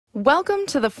Welcome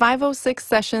to the 506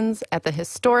 sessions at the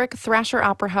historic Thrasher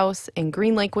Opera House in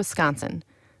Green Lake, Wisconsin.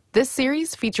 This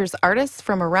series features artists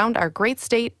from around our great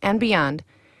state and beyond,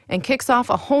 and kicks off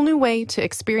a whole new way to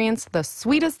experience the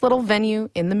sweetest little venue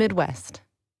in the Midwest.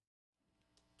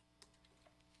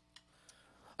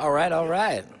 All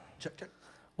right. Check.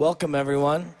 Welcome,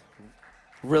 everyone.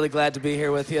 Really glad to be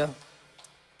here with you.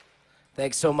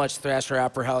 Thanks so much, Thrasher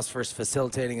Opera House, for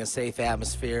facilitating a safe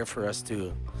atmosphere for us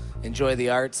to enjoy the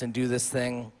arts and do this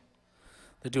thing.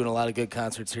 They're doing a lot of good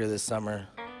concerts here this summer.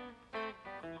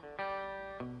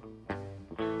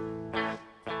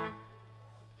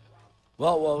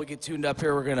 Well, while we get tuned up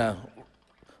here,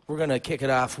 we're gonna kick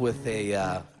it off with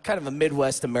a kind of a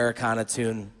Midwest Americana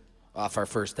tune off our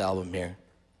first album here.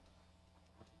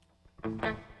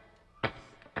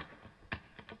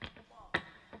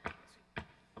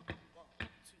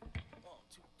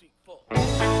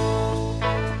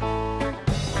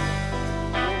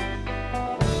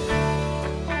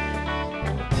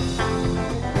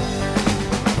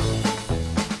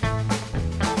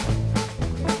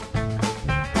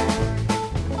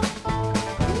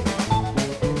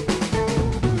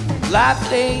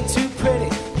 Life ain't too pretty,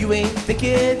 you ain't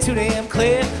thinking too damn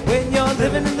clear when you're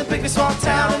living in the biggest small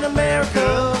town in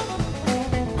America.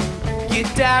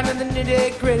 Get down in the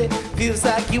nitty-gritty, feels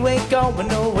like you ain't going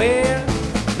nowhere.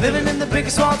 Living in the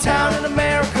biggest small town in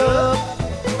America.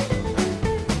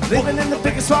 Living in the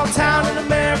biggest small town in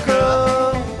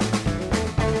America.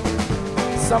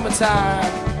 Summertime,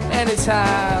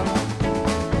 anytime,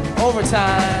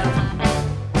 overtime.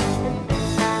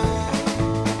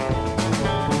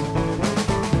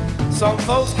 Some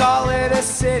folks call it a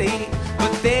city,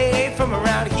 but they ain't from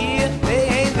around here. They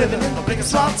ain't living in the biggest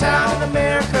small town in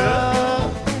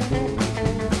America.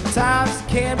 Times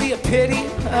can be a pity,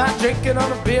 I'm drinking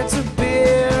on a beer to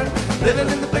beer. Living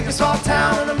in the biggest small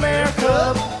town in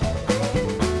America.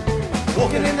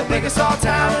 Walking in the biggest small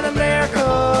town in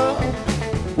America.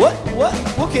 What,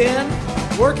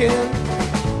 working.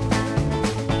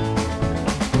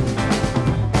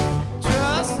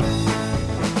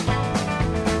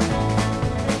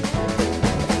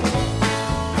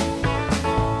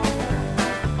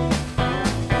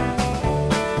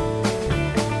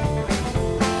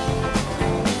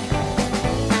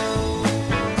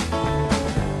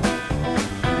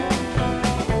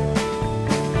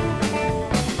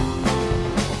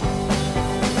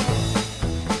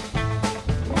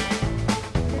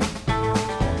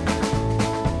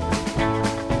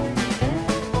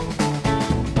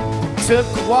 Took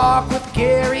a walk with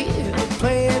Gary,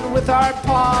 playing with our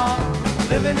paw.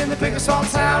 Living in the biggest small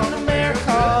town in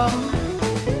America.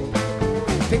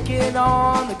 Picking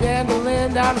on the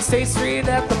Gandolin down the State Street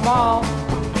at the mall.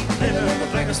 Living in the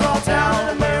biggest small town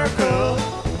in America.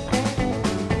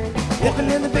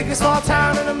 Living in the biggest small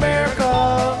town in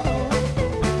America.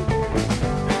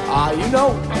 You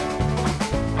know.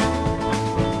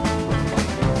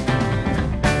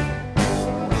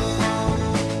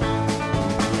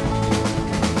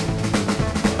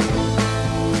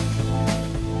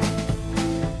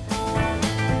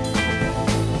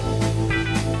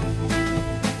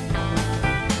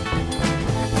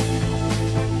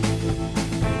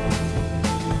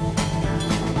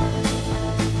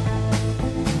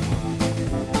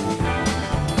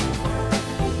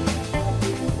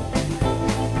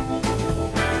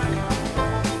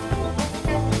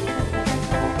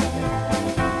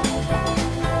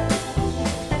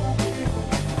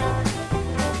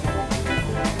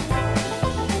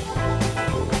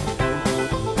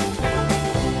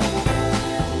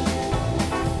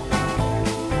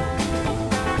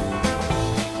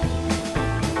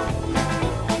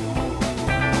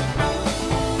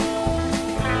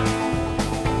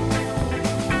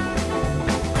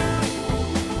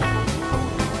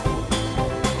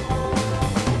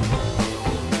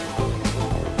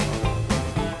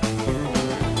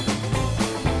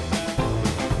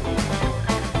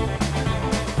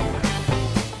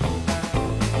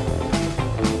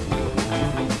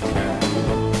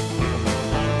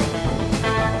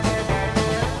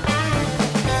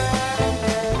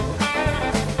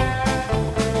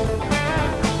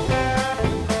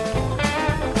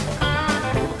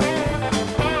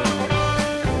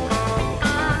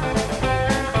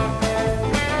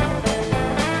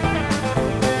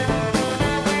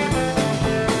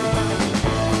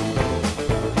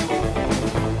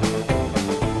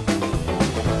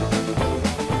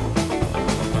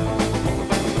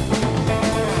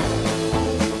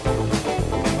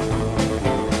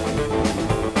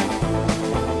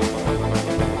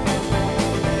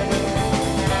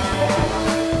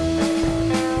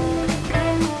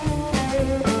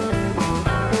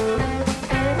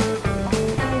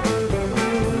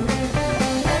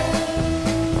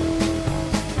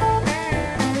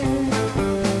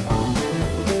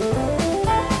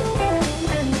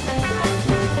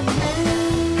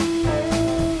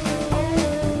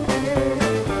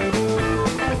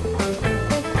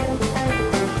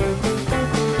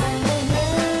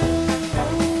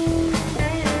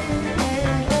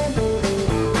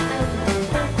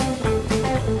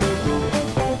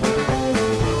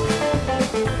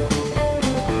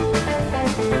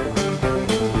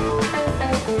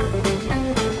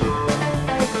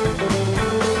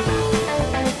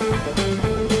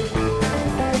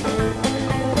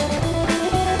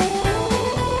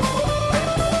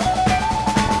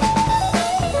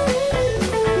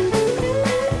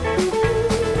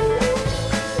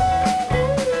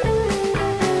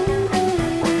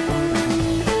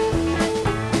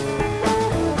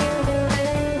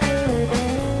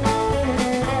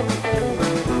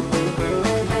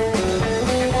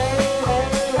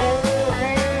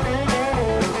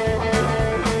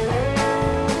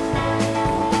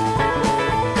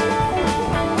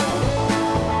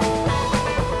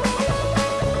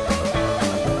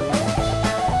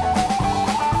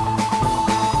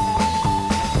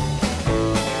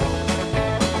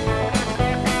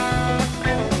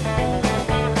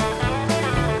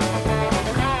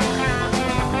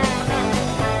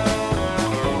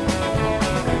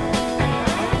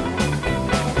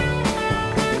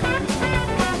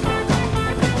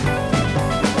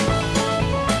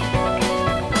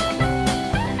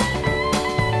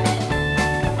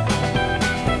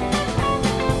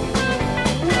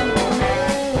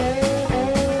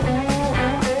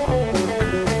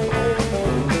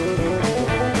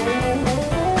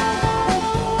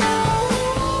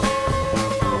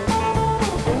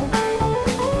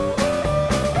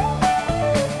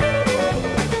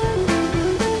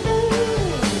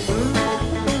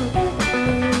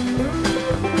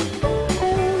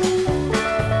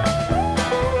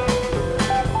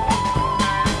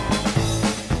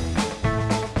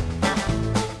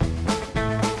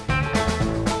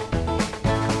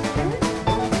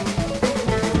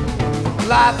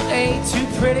 Life ain't too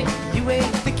pretty, you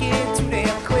ain't thinking too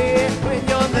damn clear when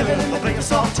you're living in the biggest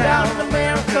small town in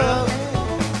America.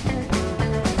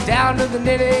 Down to the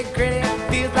nitty gritty,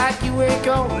 feels like you ain't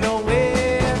going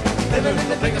nowhere. Living in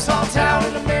the biggest small town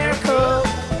in America.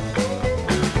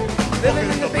 Living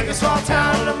in the biggest small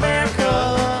town in America.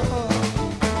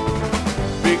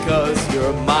 Because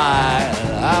you're mine,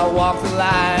 I walk the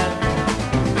line.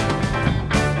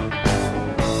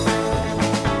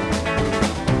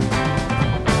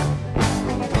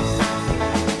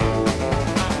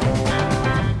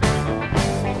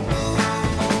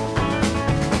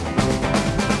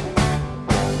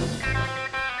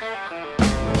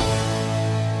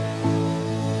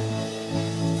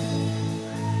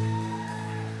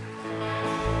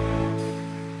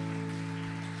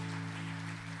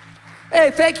 Hey,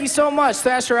 thank you so much,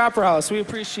 Thrasher Opera House. We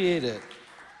appreciate it.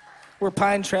 We're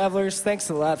Pine Travelers.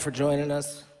 Thanks a lot for joining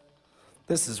us.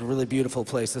 This is a really beautiful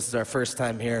place. This is our first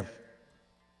time here.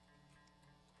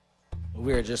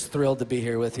 We're just thrilled to be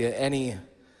here with you. Any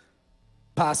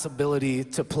possibility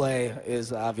to play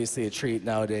is obviously a treat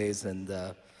nowadays, and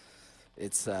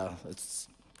it's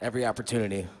every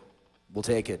opportunity. We'll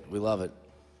take it. We love it.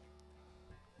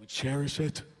 We cherish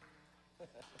it.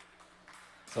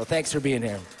 So thanks for being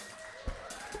here.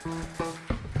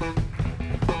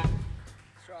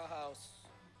 Straw House.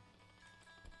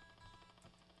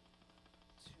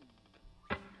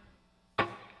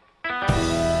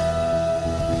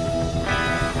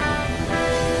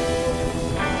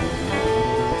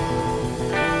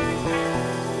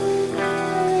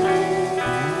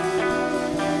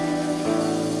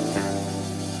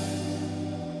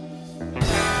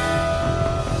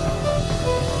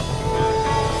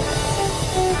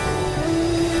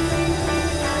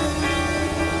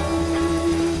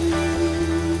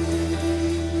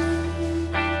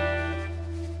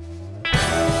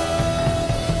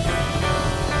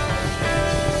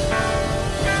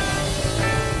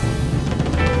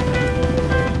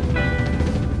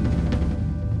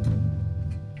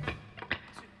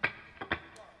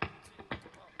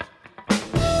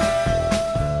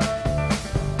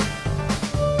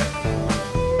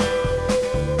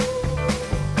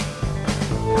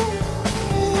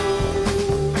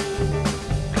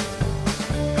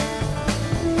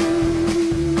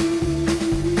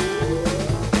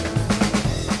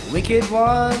 Wicked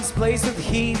ones, blaze with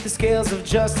heat, the scales of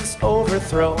justice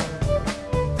overthrown.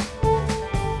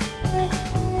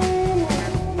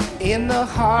 In the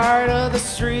heart of the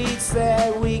streets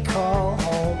that we call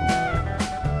home.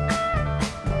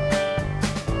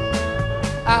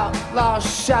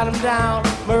 Outlaws shot him down,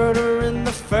 murder in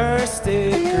the first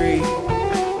degree.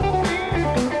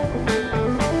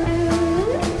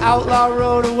 Outlaw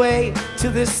rode away, to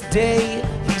this day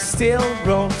he still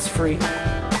roams free.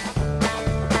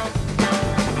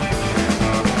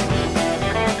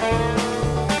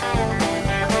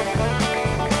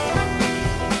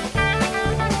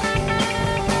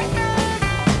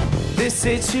 This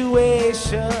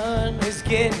situation is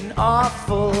getting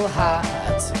awful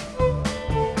hot.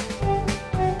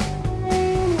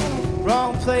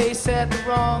 Wrong place at the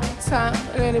wrong time,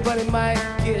 and anybody might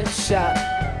get shot.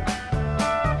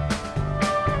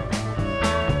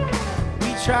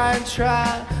 We try and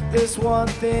try, there's one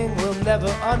thing we'll never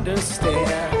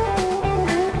understand.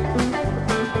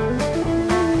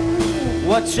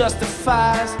 What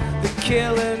justifies the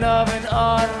killing of an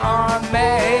unarmed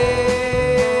man?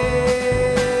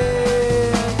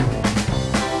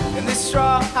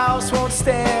 Straw house won't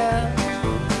stand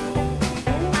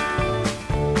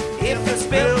if it's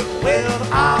built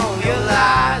with all your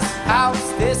lies.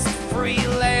 How's this free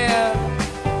land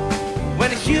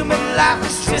when a human life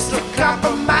is just a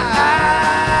compromise?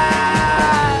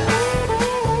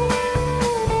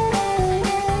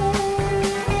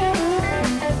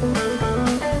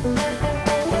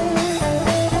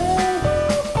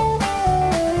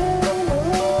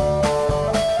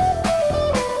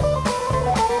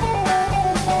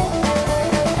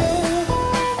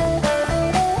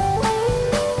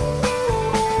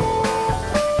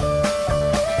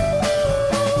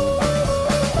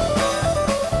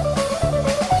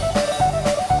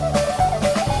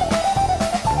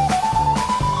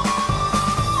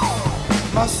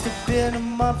 Must have been a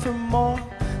month or more,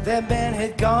 that man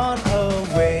had gone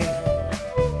away.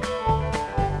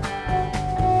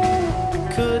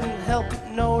 Couldn't help but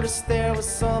notice there was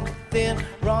something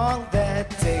wrong that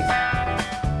day.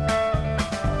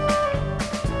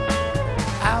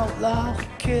 Outlaw who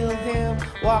killed him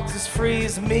walked as free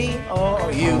as me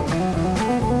or you.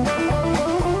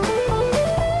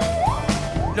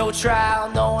 No trial,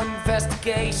 no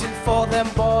investigation for them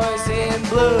boys in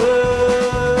blue.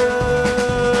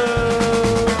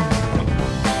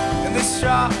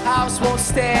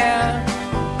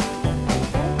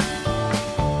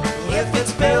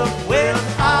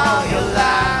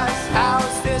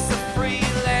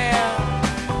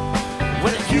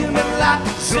 got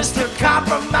is just a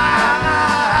compromise.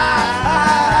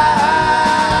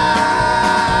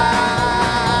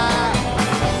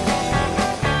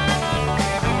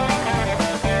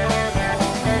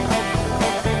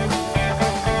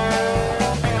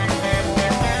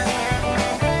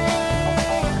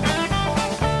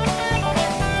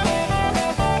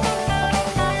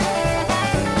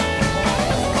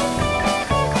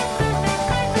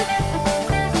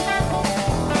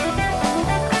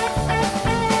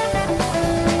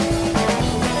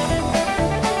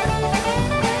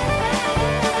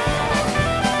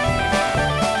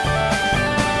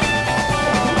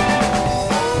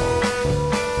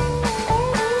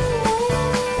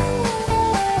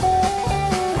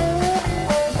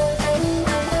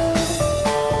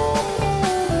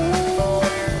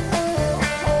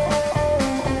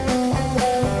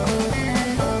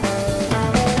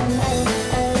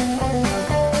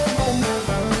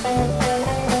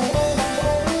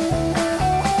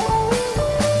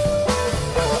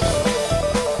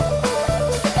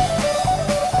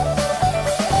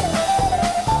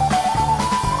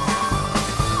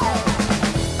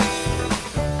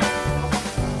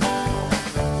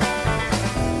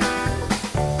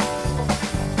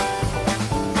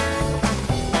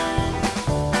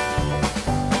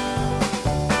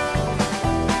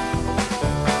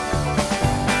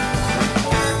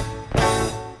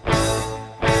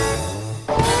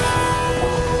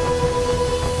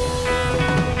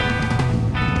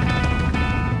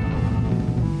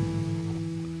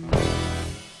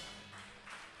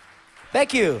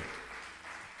 Thank you.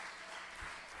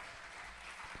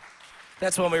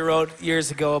 That's one we wrote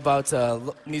years ago about a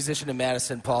musician in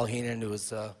Madison, Paul Heenan, who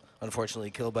was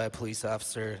unfortunately killed by a police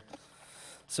officer.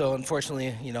 So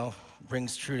unfortunately, you know,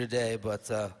 rings true today, but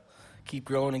keep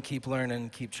growing and keep learning,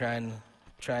 keep trying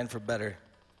for betterment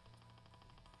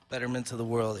of the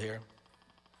world here.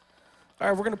 All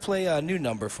right, we're going to play a new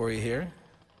number for you here.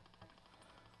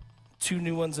 2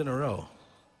 new ones in a row.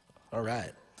 All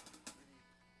right.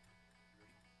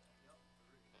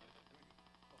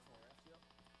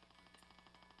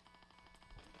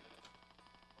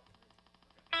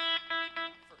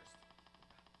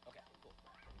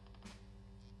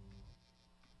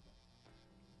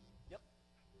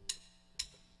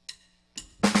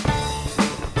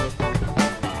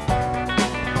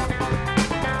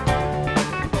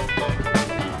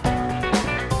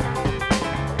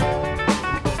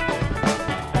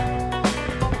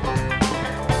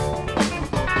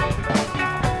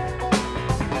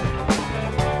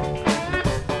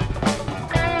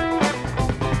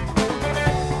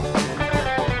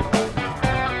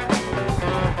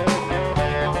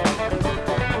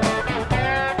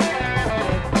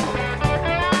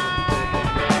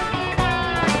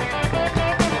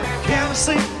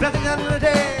 Sleep at the end of the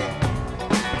day.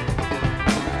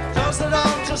 Those that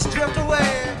don't just drift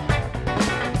away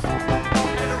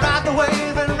and ride the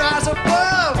wave and rise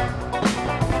above.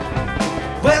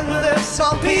 When will this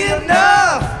all be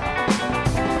enough?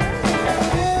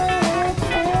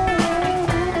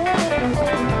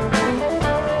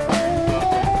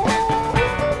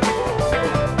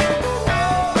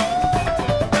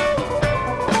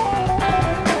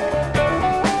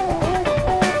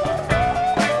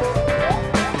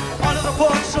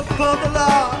 The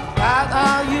law. How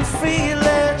are you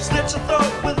feeling? Slit your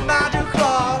throat with magic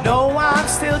claw. No, I'm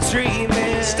still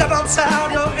dreaming. Step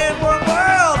outside your inward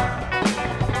world.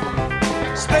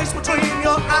 Space between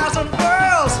your eyes and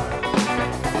pearls.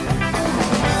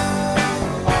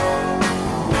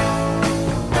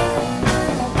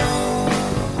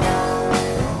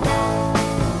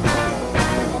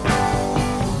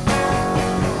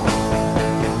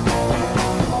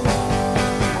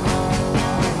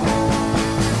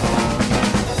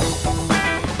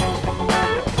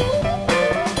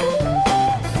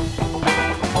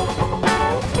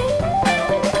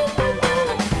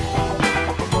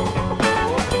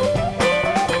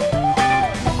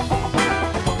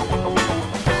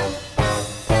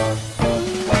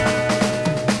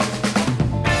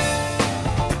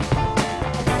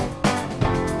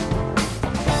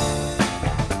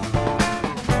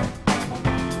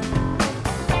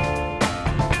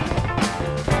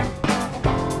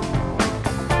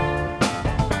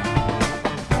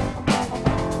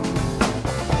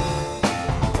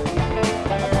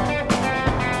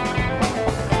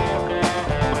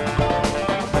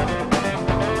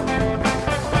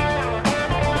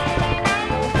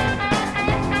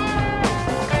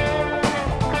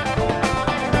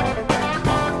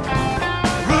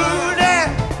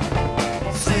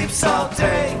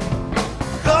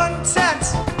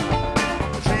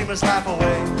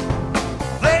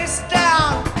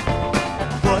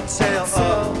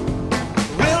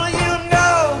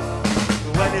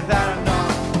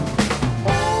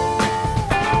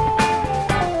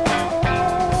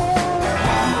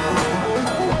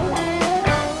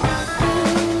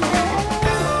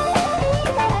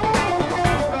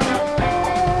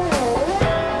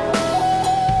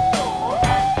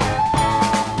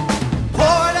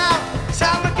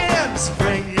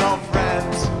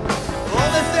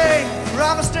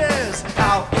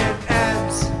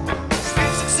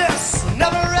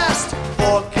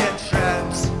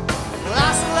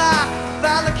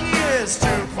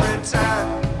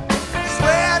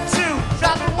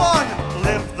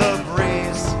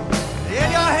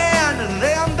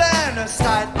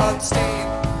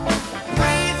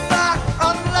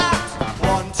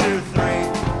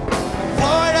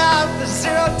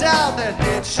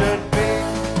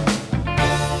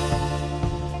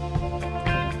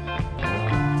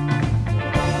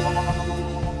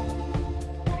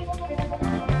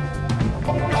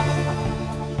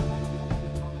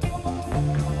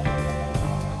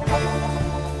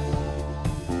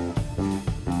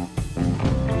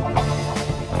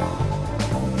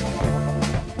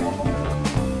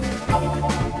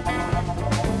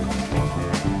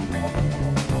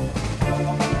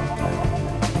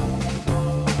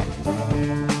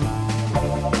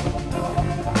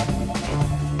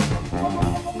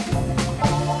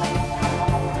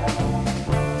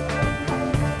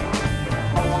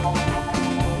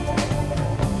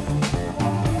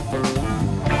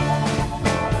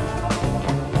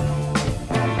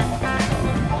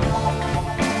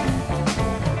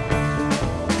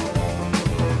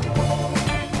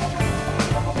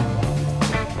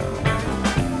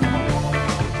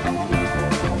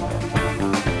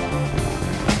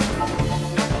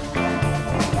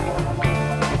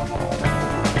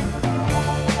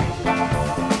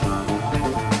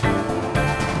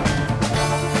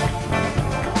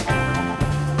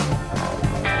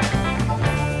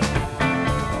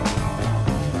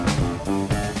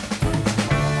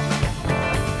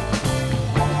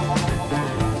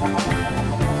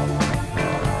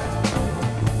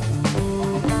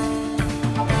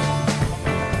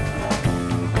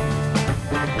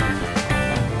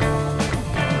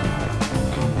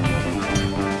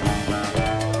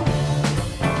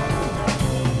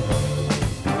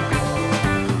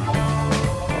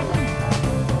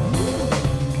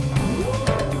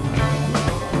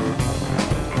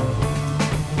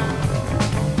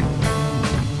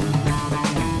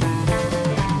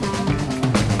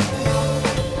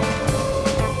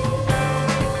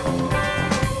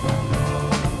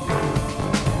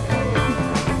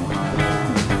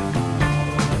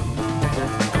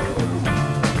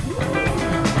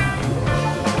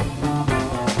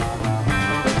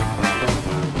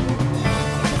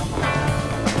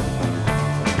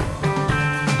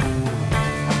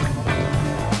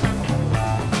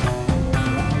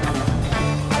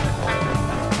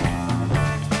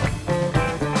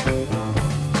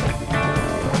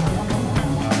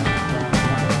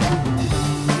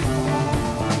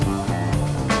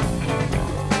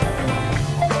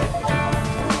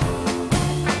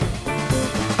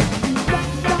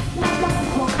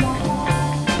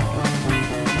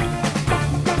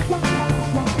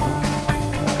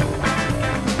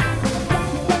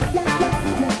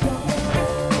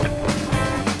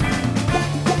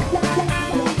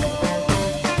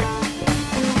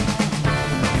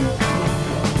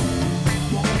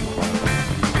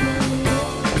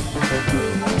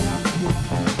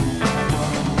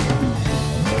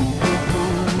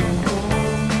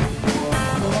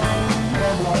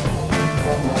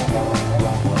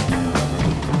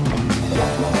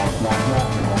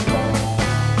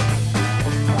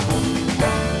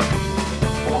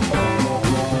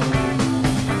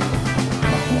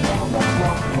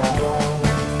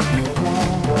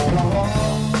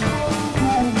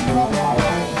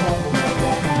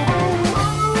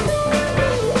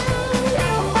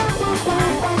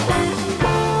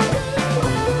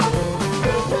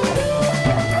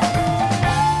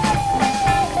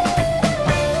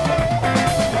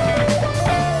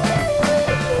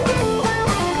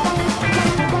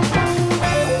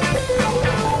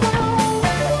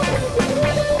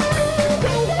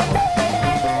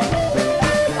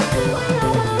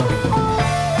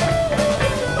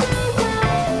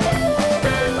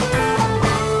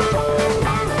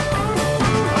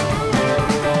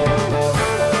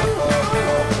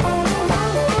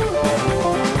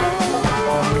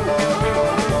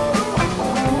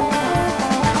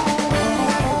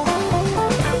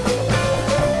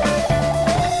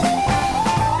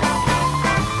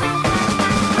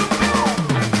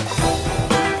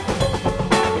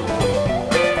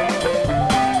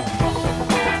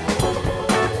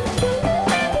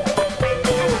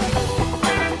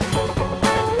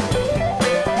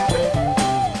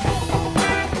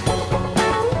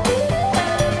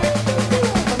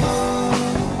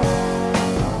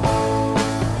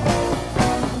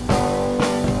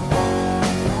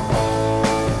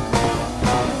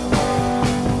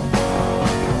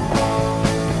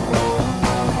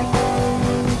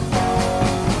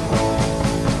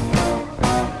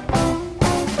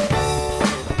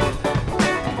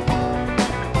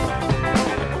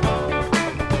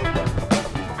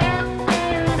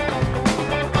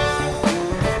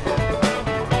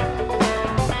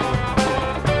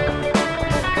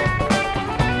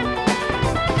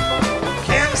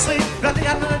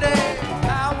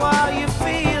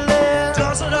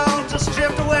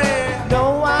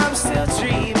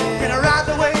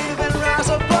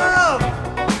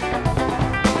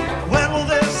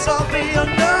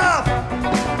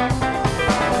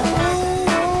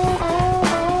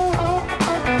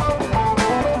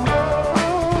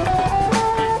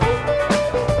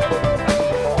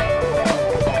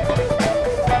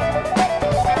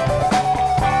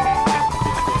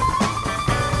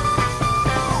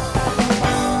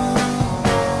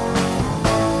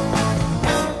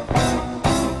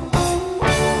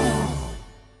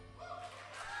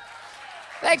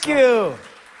 Thank you.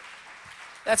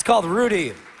 That's called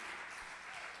Rudy.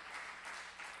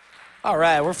 All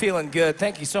right, we're feeling good.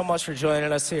 Thank you so much for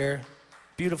joining us here.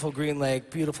 Beautiful Green Lake,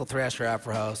 beautiful Thrasher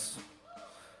Opera House.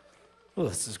 Ooh,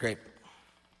 this is great.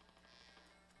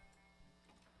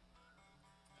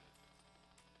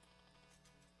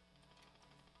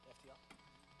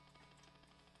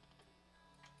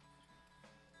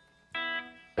 All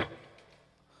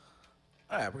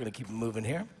right, we're going to keep it moving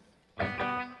here.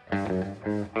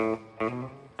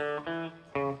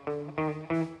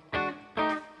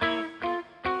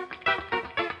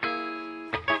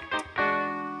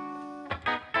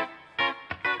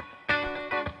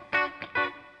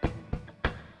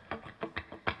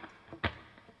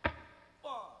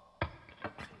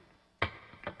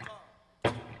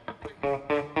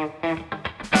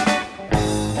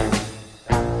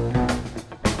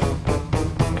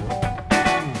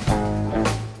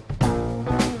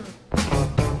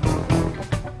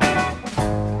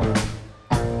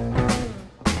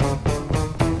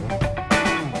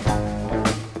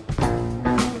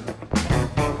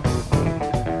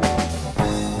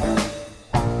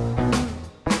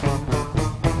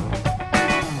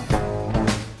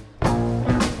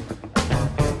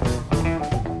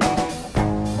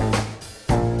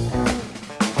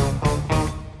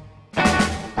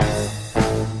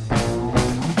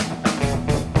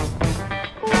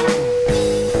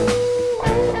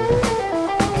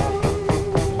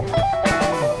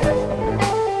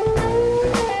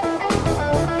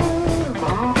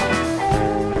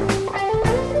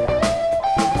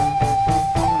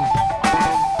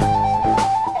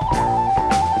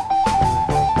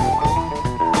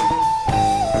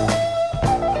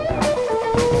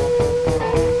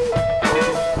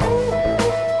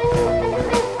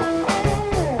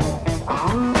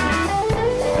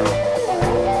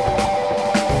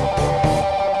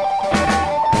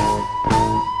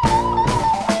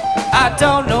 I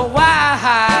don't know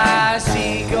why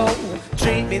she go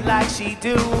treat me like she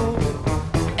do.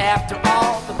 After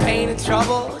all the pain and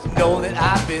trouble, you know that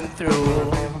I've been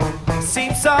through.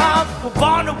 Seems some were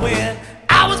born to win,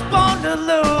 I was born to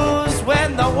lose.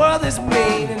 When the world is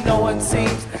mean and no one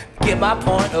seems to get my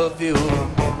point of view.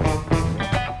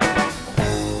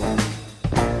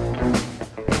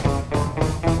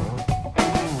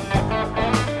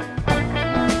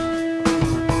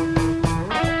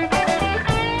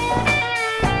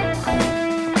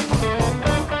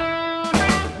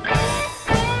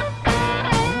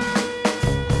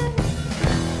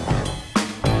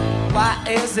 Why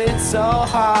is it so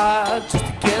hard just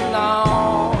to get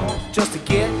along, just to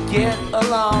get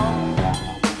along?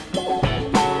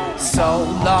 So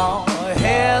long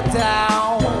held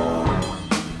down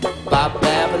by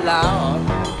Babylon.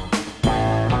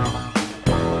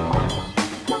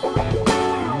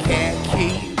 Can't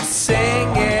keep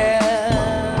singing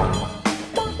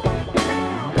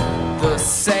the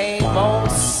same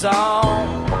old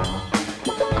song.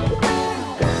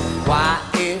 Why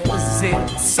is it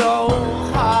so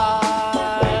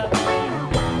hard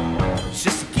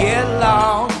just to get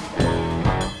along?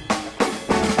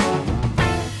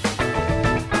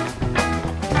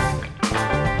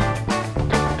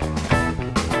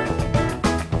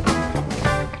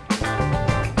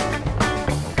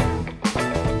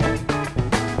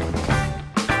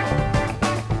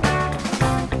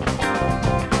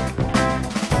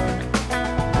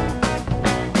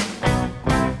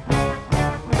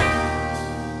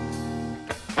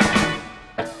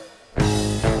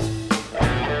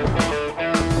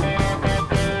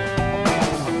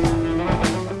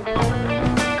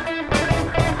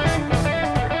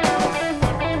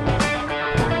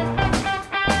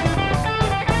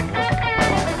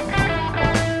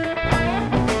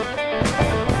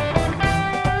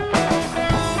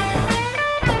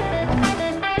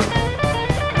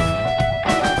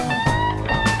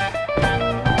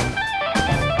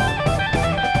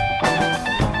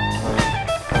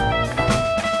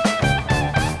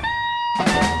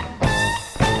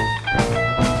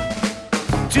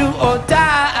 Do or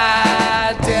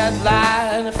die,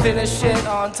 deadline, finish it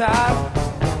on time.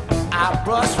 I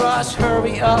rush,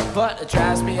 hurry up, but it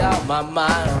drives me out my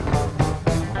mind.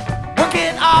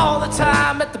 Working all the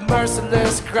time at the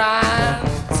merciless grind.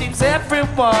 Seems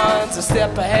everyone's a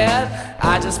step ahead,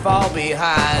 I just fall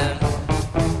behind.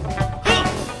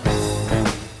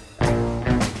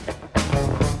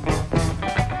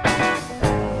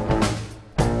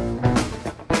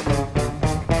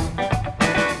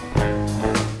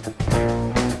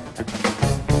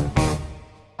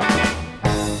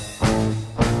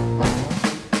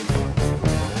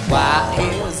 Why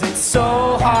is it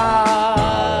so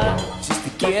hard just to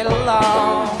get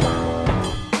along?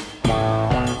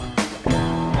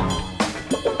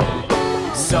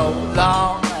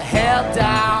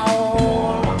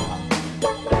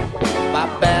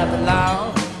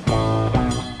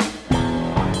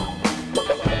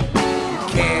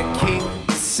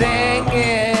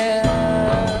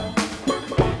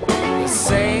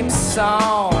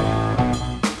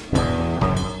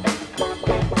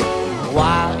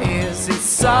 Why is it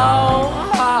so hard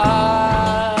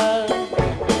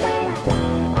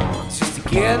just to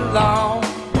get along?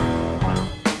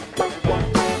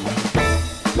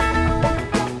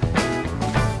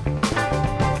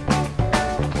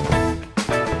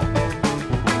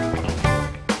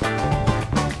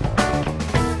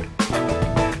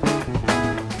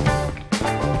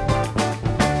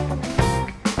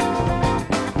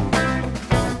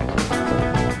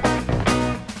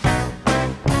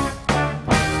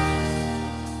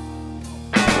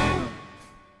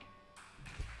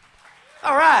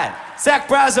 All right, Zach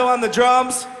Brazo on the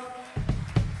drums.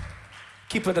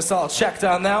 Keeping us all checked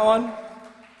on that one.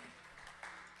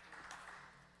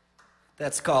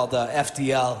 That's called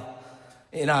FDL,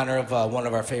 in honor of one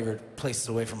of our favorite places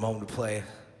away from home to play,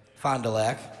 Fond du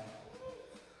Lac.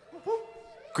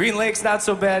 Green Lake's not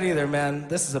so bad either, man.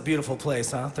 This is a beautiful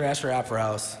place, huh? Thrasher Opera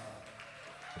House.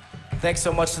 Thanks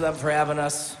so much to them for having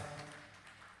us.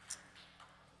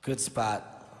 Good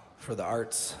spot for the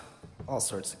arts. All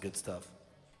sorts of good stuff.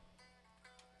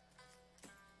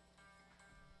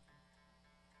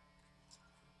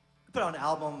 We put out an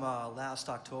album last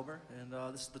October, and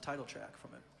this is the title track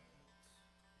from it.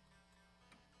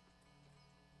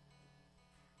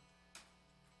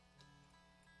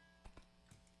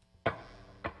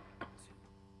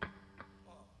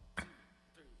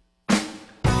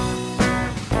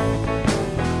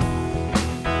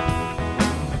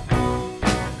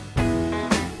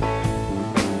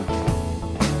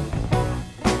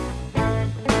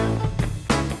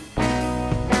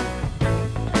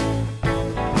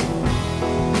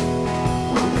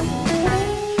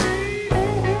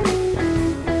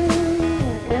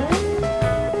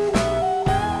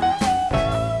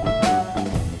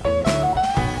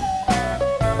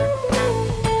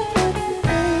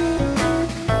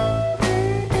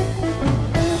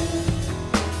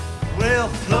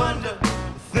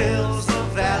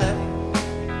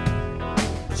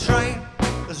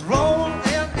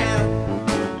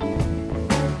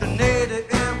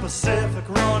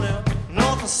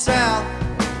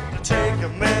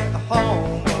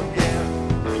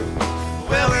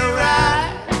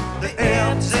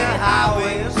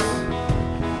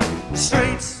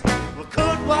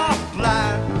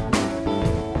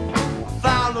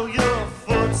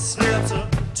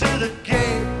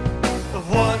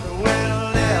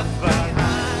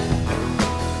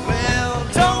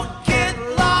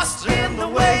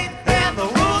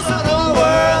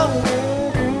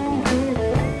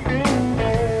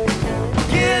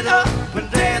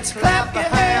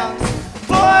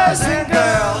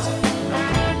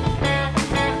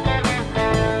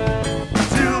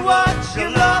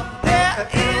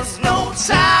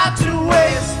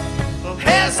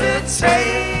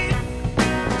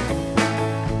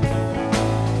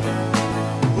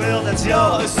 Well, that's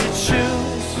yours to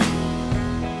choose.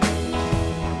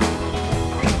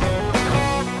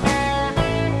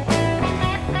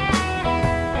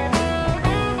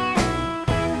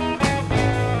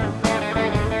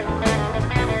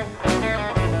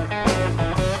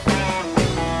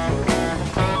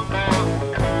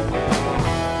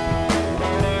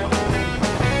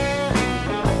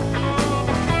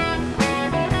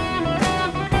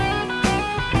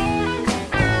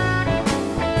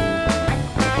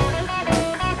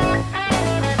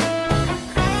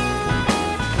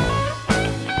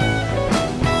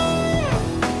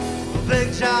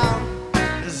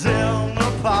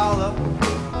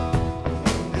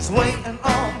 Waiting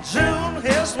on June,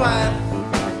 his wife.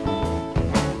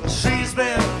 She's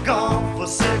been gone for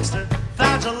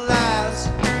 65 Julys,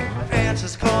 and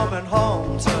she's coming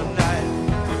home tonight.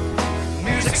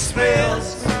 Music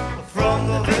spills from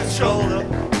the left shoulder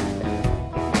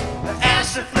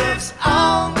as she flips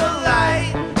on the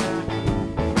light.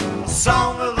 A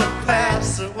song of the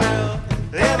past that will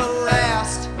ever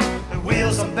last, and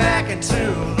wheels them back into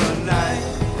the night.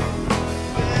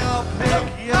 Well,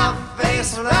 pick your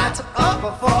face right up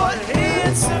before it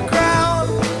hits the ground.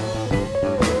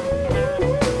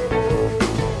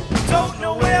 Don't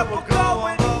know where we're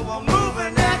going, but we're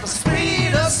moving at the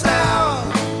speed of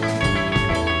sound.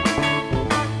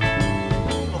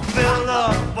 We'll fill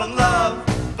up with love,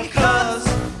 because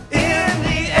in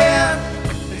the end,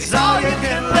 it's all you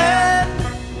can lend.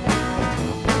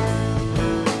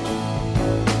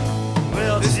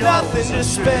 Well, there's nothing to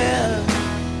spend.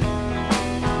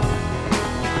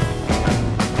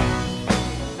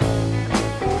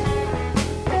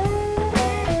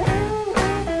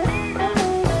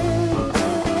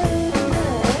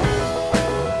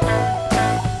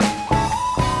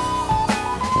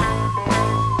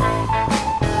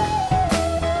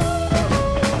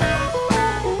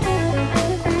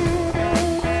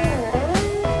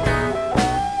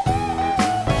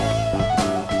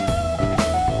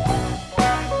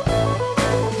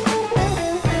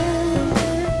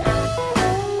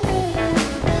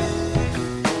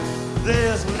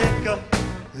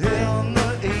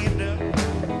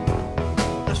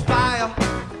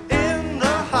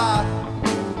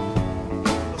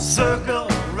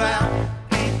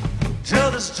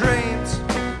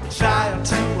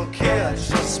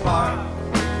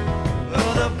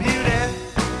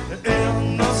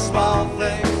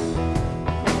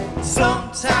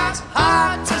 sometimes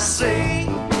hard to see.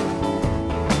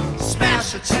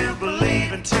 Smash it to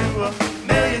believe into a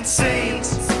million scenes.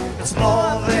 It's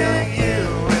more than you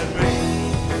and me.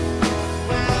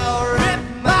 Well, rip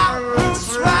my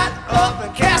roots right up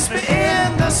and cast me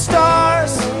in the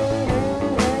stars.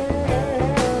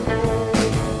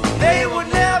 They would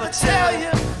never tell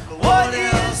you what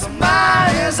is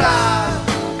mine is ours.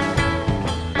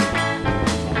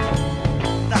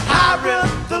 The higher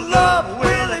the love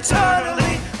will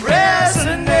eternally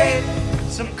resonate.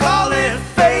 Some call it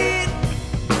fate.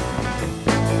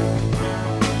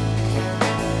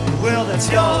 Well,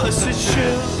 that's yours to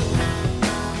choose.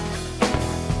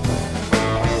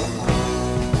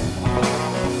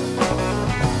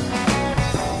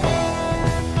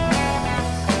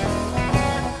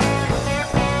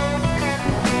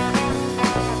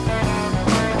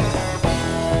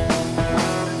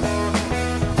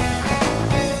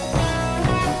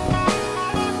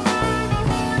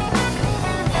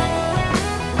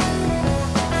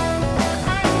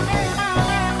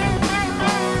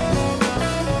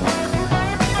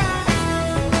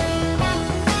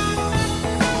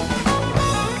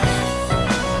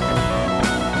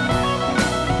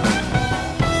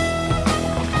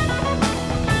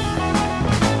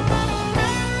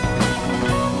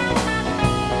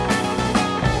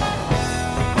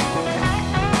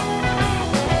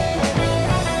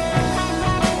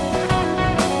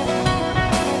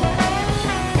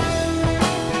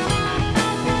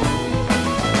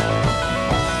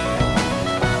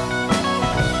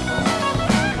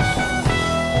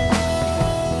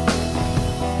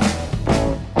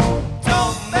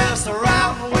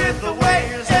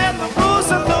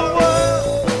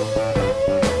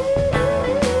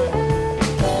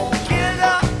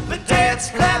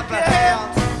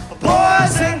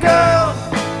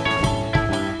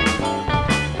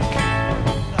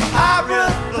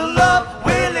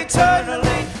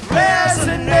 Eternally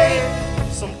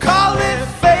resonate. Some call it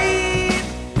fate.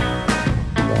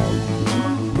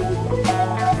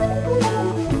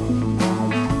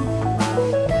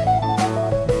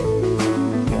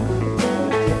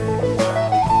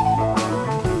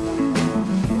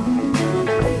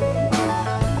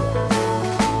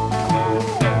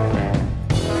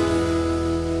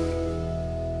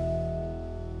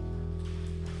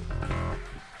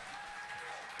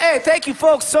 Hey, thank you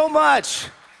folks so much.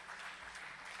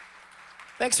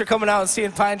 Thanks for coming out and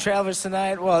seeing Pine Travelers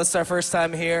tonight. Well, this is our first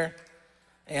time here,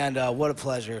 and what a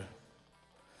pleasure.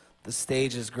 The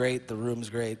stage is great, the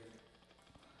room's great.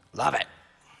 Love it.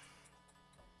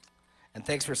 And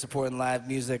thanks for supporting live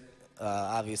music.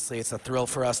 Obviously, it's a thrill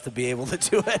for us to be able to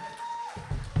do it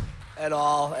at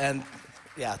all. And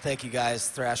yeah, thank you guys,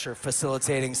 Thrasher,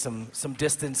 facilitating some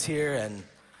distance here and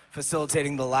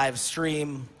facilitating the live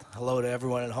stream. Hello to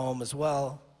everyone at home as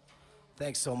well.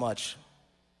 Thanks so much.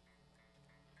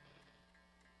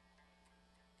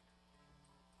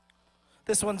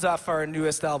 This one's off our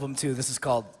newest album, too. This is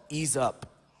called Ease Up.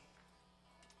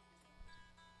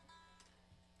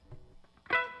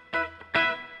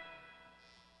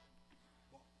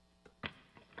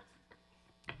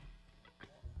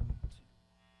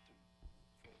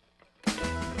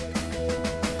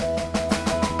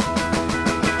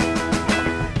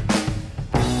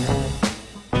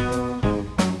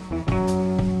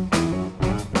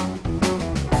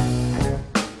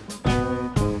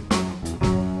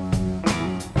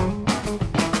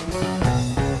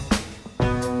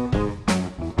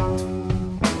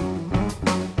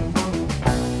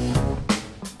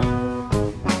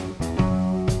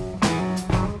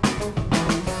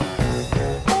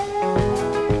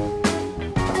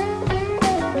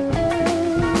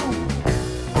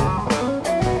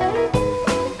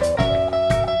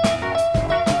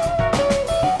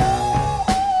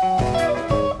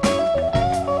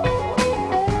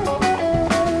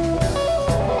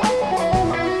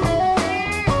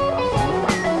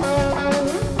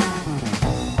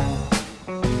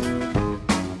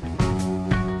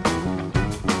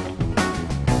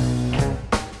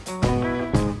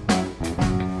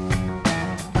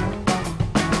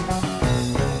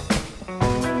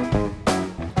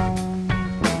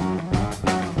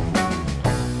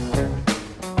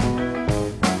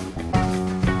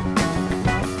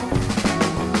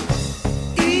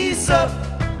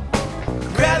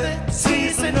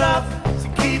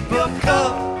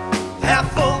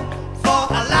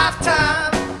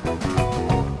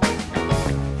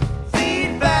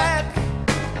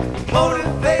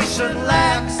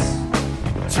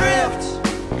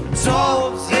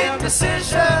 towards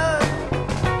indecision.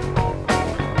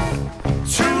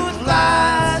 Truth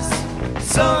lies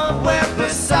somewhere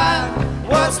beside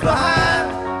what's behind.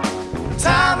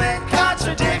 Time and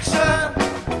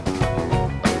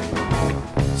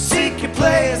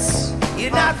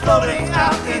floating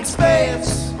out in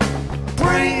space.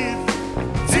 Breathe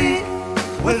deep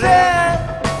with it.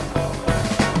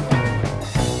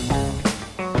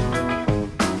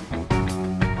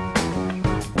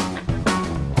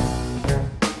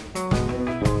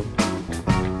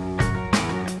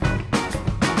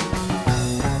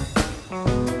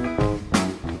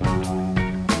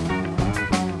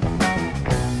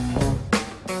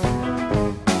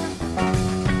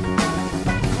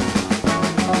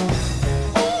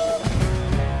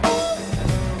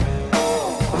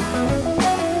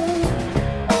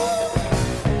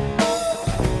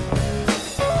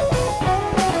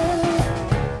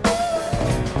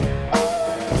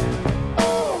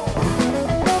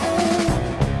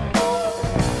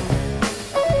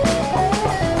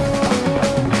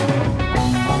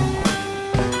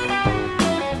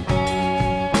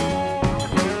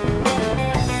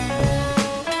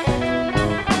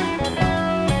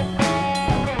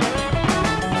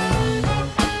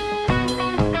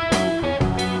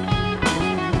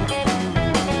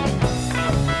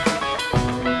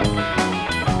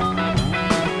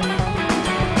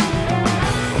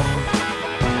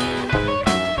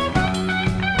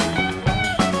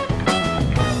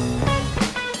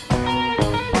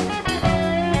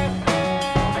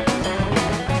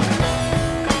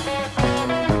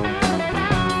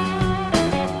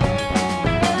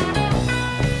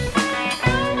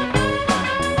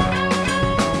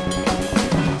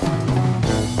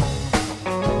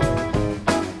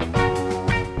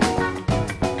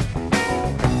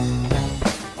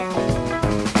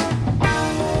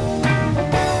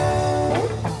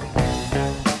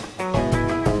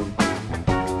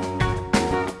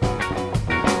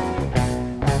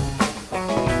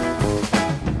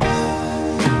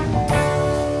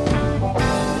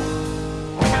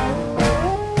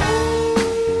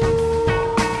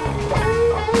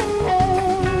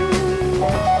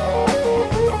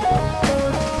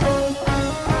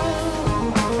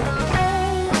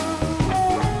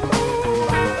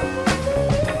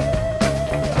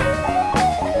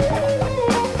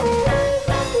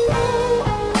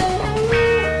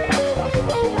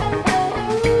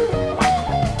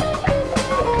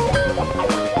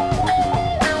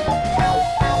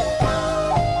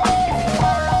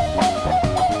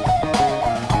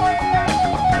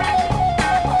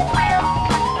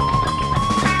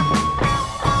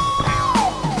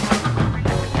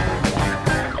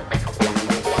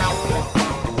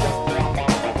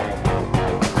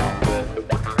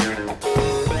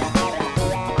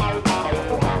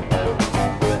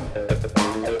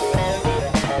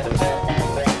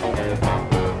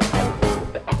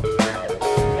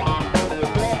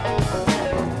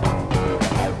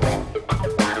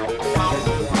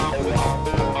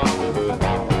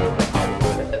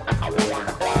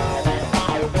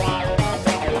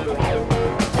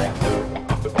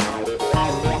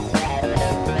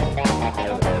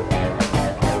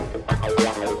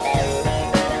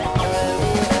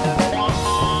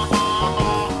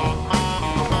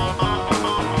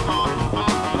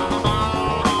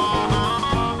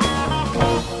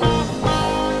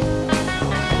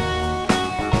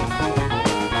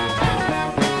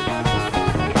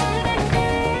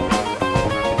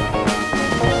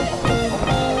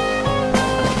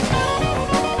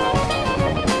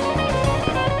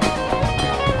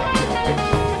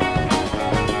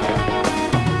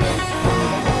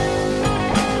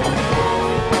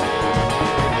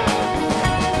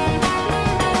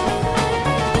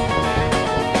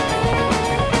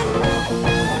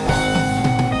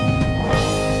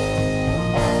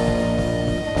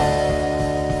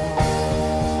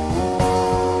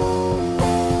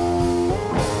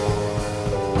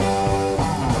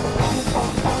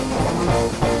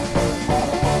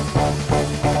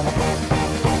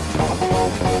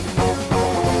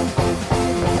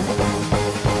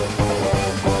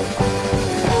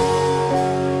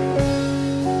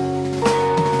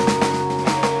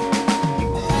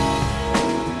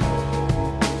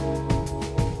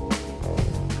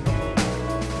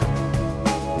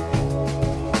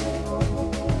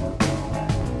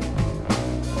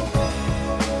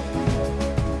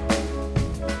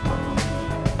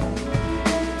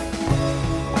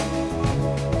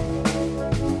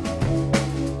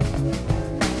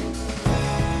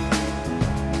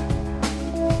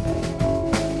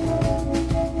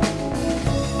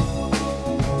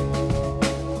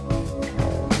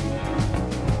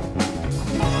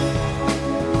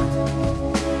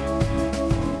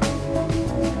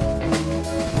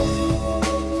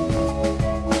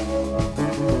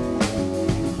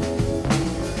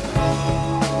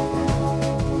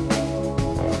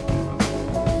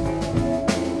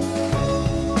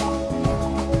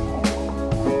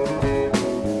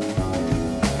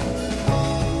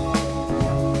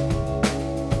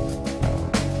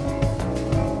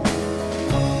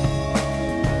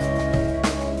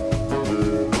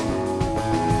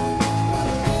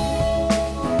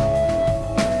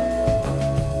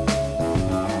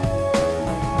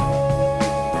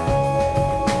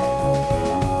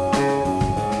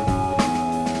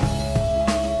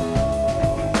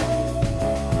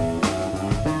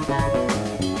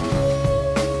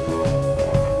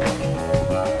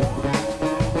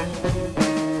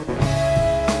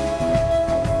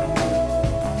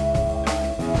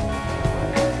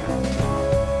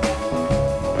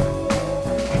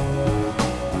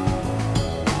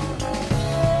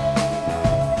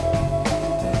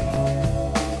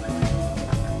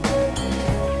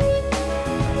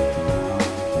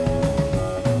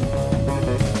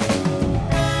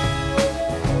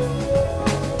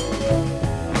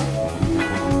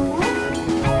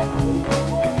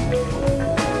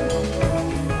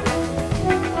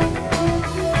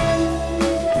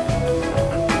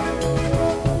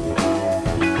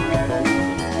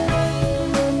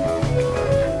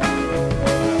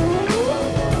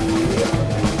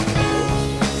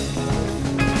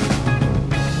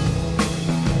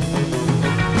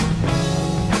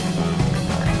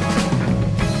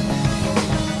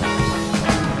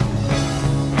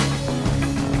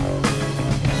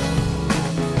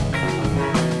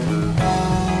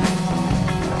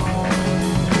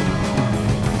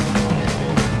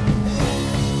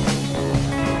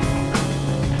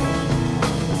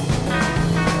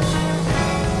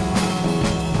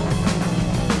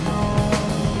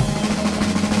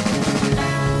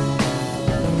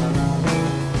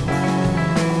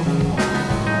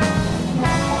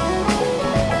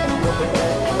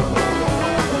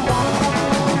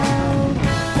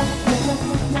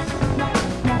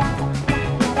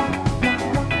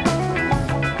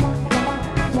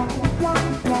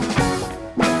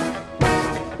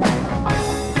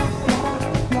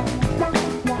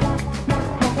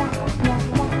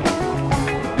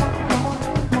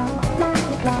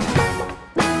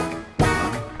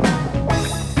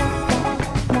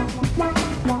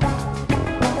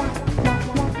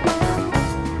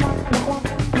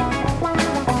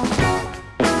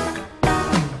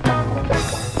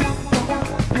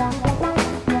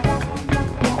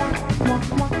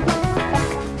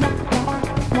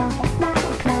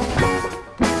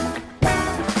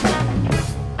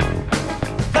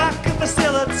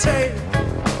 state,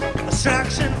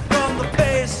 distraction from the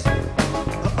pace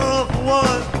of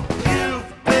what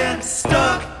you've been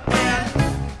stuck in.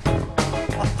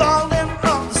 Falling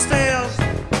up the stairs,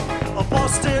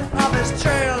 busted up his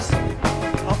chairs,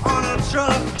 on a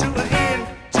truck to an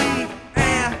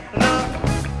Indiana.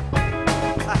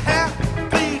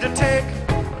 Happy to take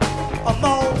a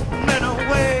moment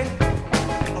away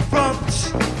from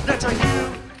that you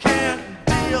can't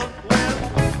deal with.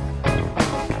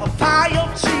 A pile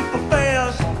cheap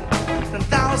affairs,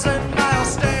 1,000-mile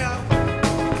stare,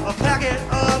 a packet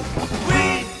of we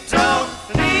don't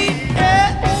need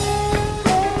it.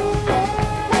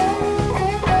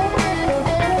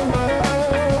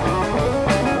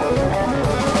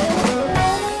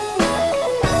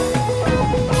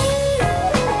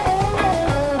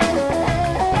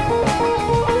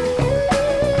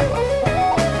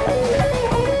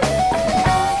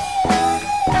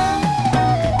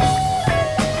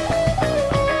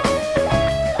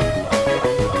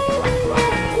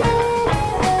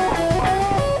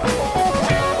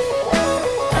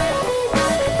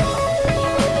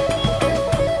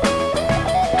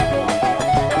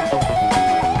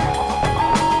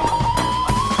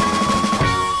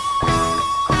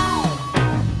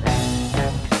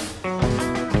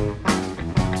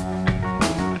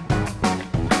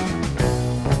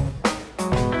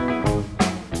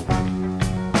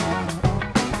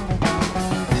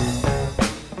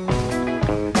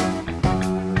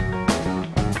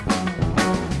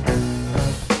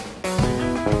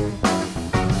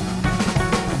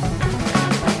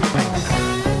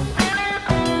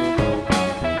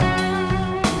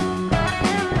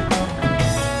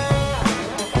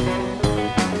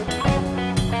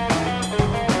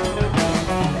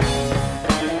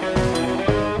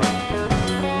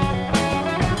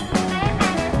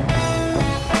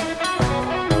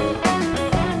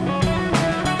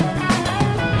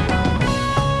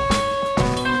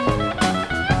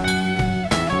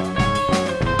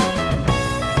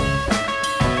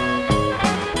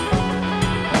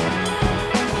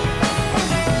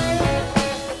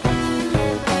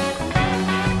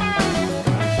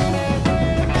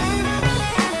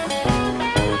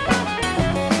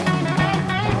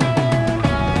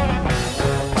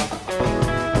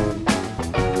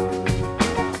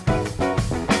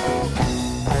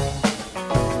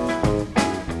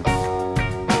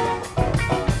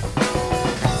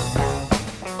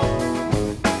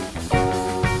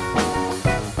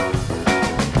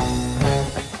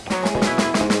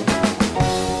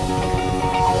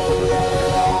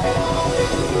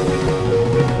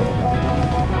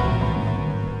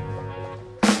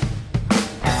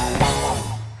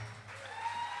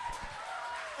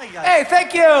 Hey,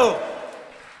 thank you.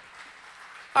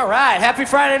 All right, happy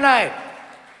Friday night.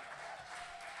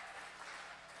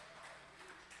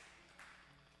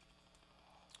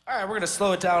 All right, we're going to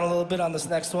slow it down a little bit on this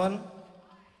next one.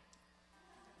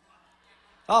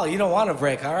 Oh, you don't want a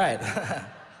break. All right.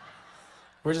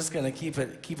 We're just going to keep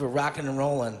it rocking and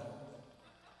rolling.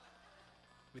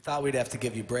 We thought we'd have to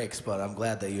give you breaks, but I'm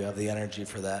glad that you have the energy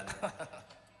for that.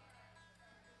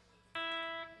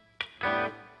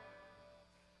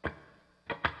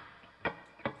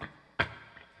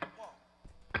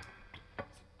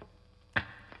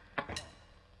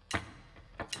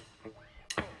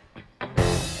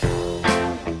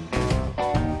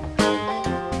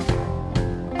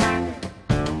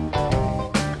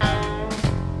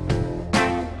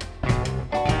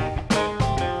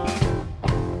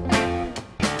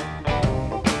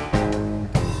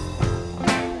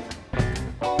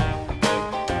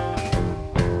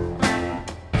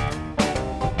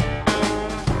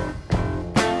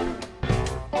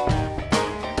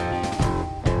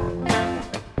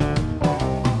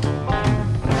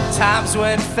 Times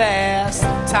went fast,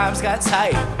 times got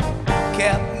tight,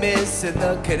 kept missing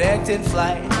the connecting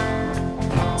flight.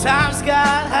 Times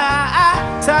got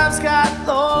high, times got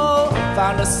low,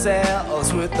 found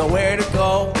ourselves with nowhere to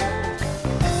go.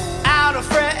 Out of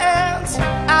friends,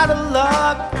 out of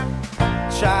luck,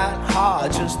 trying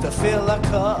hard just to fill our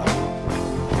cup.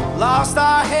 Lost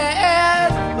our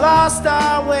head, lost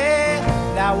our way,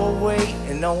 now we're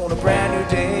waiting on a brand new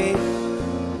day.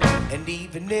 And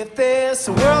even if this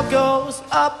world goes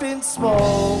up in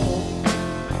smoke,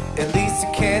 at least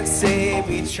you can't say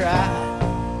we tried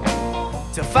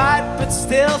to fight, but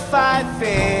still fight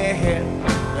fair,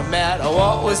 no matter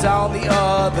what was on the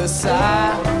other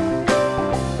side.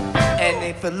 And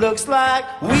if it looks like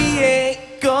we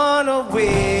ain't gonna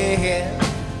win,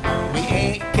 we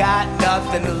ain't got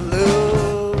nothing to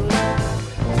lose.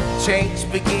 Change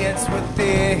begins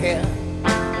within.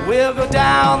 We'll go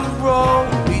down the road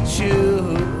we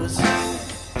choose.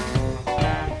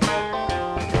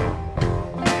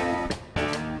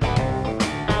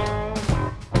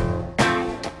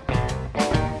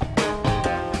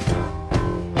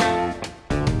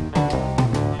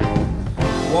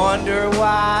 wonder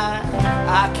why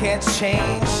I can't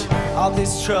change. All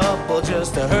this trouble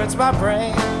just hurts my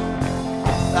brain.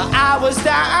 I was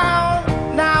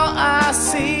down, now I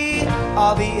see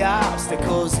all the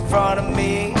obstacles in front of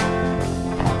me.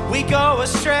 We go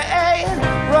astray,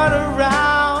 run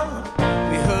around,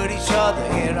 we hurt each other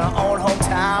in our own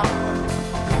hometown.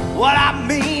 What I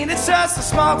mean, it's just a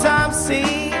small time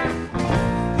scene,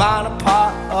 mine a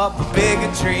part of a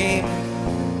bigger dream.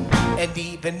 And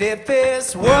even if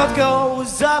this world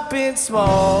goes up in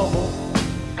smoke,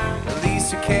 at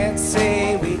least you can't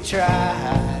say we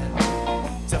tried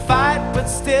to fight, but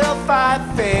still fight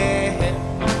fair,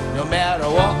 no matter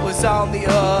what was on the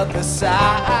other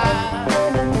side.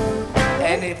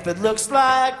 And if it looks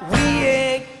like we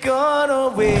ain't gonna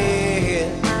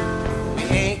win, we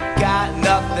ain't got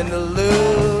nothing to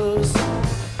lose.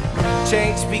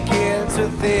 Change begins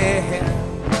within,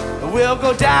 and we'll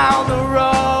go down the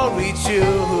road we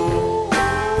choose.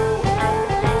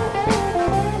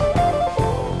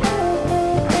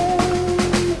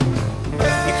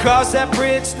 Cross that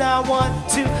bridge now one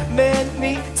too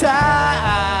many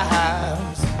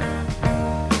times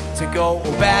to go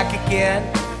back again,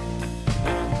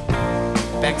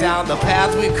 back down the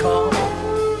path we come.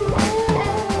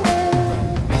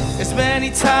 As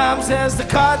many times as the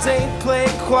cards ain't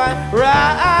played quite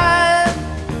right,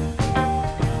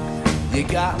 you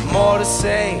got more to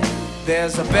say,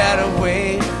 there's a better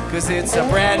way, 'cause it's a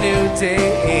brand new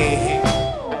day.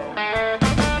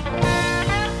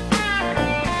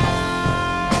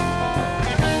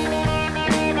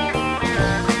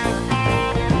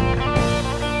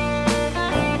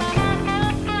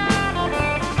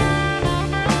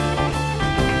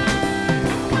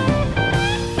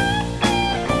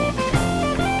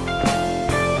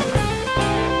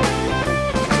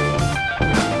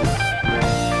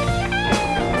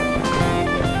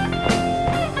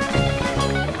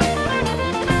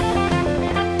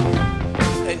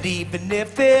 Even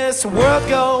if this world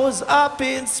goes up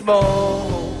in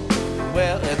smoke,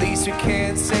 well, at least we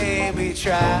can say we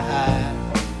tried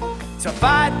to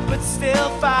fight, but still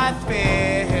fight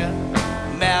fair,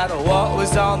 no matter what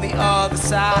was on the other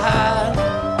side.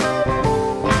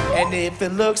 And if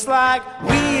it looks like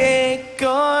we ain't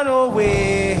gonna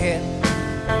win,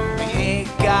 we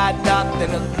ain't got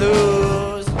nothing to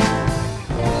lose.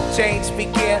 Change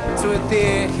begins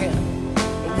within,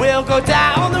 we'll go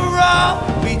down the road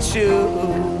we choose.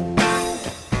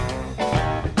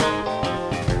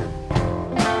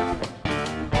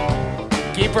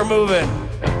 Keep her moving.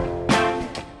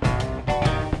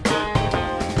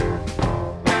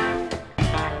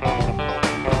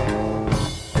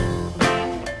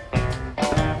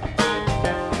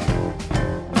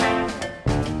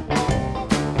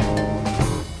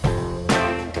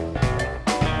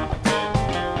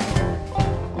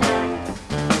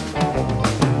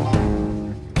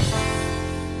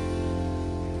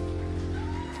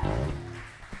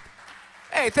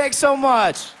 Hey, thanks so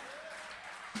much.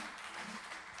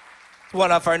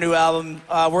 One off our new album.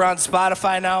 We're on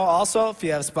Spotify now also, if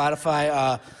you have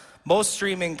Spotify. Most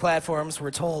streaming platforms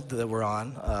we're told that we're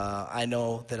on. I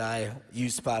know that I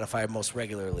use Spotify most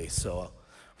regularly, so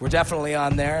we're definitely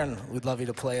on there, and we'd love you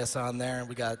to play us on there.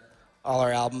 We got all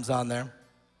our albums on there.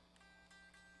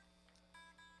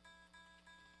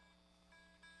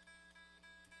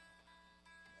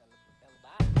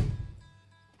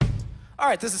 All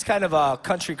right, this is kind of a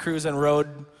country cruising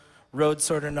road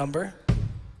sort of number.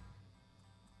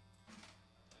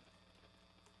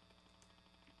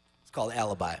 It's called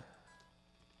Alibi.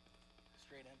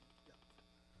 Straight in. Yeah.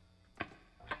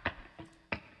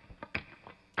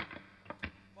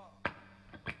 1,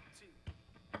 2,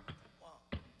 1,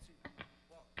 2,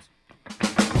 1, 2,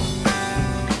 3.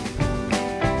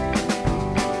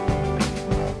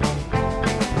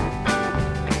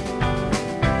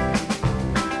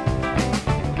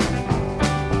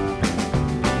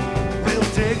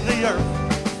 Dig the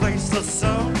earth, place the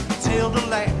sun, till the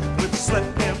land with sweat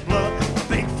and blood. A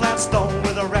big flat stone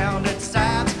with a rounded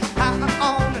sides, high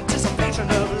on anticipation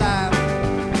of life.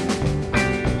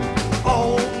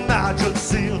 Oh, now just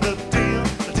seal the deal.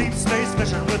 The deep space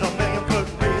mission with a 1,000,000-foot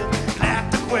reel. Clap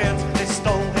the quins, they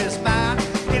stole his mind.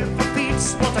 In for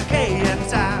peace, once a K in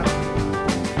time.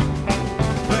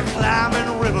 We're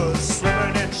climbing rivers,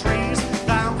 swimming in trees.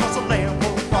 Down across the land,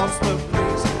 we'll cross the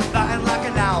breeze. Flying like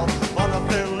an owl.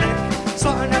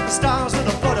 Soaring at the stars with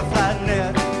a butterfly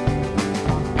net.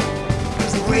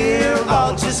 'Cause we're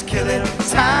all just killing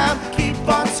time. Keep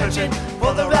on searching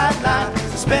for the right line.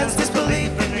 Suspends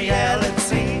disbelief in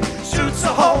reality. Shoots a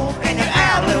hole in your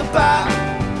alibi.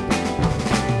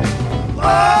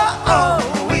 Oh,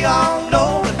 oh, we all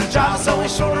know that the job's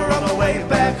always shorter on the way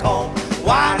back home.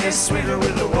 Wine is sweeter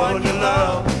with the one you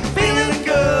love. Feeling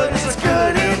good is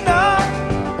good enough.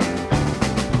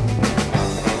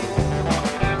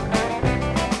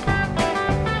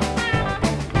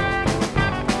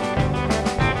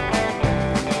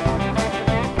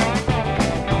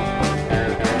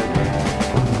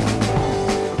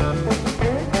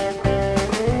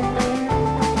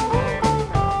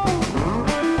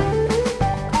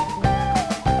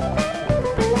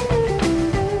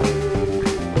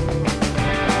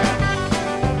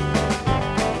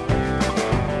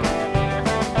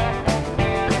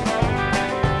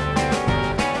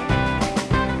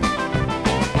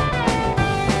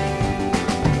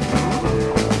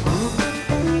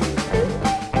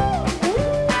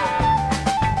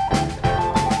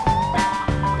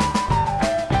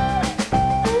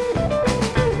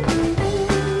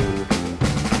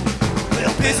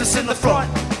 Business in the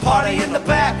front, party in the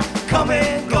back, come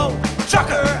and go.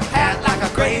 Trucker hat like a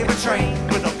gravy train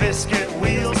with a biscuit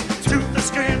wheels, tooth the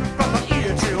skin from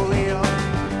ear to ear.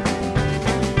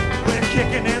 We're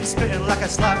kicking and spinning like a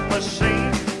slot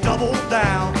machine, double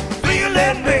down,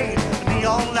 feeling me.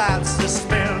 Neon lights are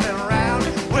spinning around,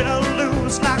 win or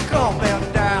lose, not coming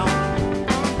down.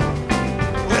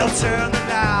 We'll turn the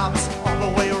knobs on the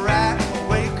way right,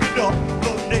 waking up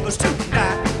the neighbors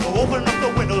tonight. Open up the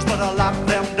windows, but I'll lock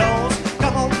them doors.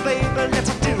 Come on, baby,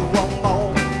 let's do one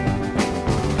more.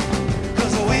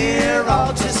 'Cause we're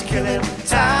all just killing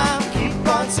time. Keep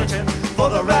on searching for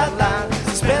the right line.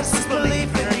 Spencer's belief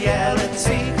in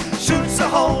reality shoots a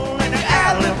hole in the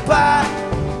alibi.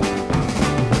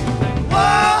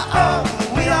 Whoa,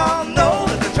 we all know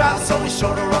that the drive's only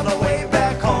shorter on the way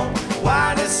back home.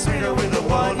 Wine is sweeter with the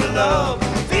one you love.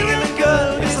 Feeling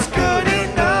good is good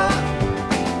enough.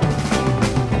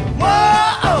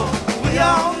 Whoa, we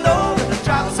all know that the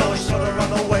drive's always shorter on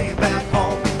the way back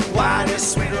home. Wine is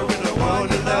sweeter with the one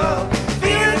you love.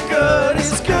 Feeling good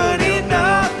is good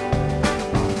enough.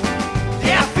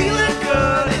 Yeah, feeling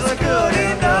good is good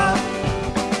enough.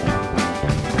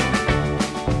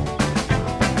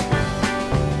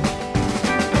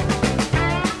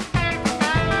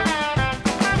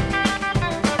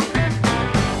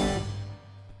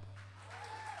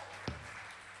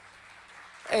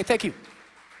 Hey, thank you.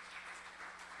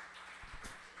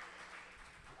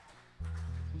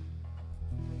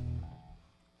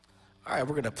 All right,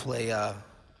 we're gonna play,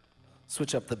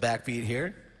 switch up the backbeat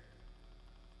here.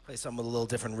 Play something with a little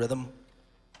different rhythm.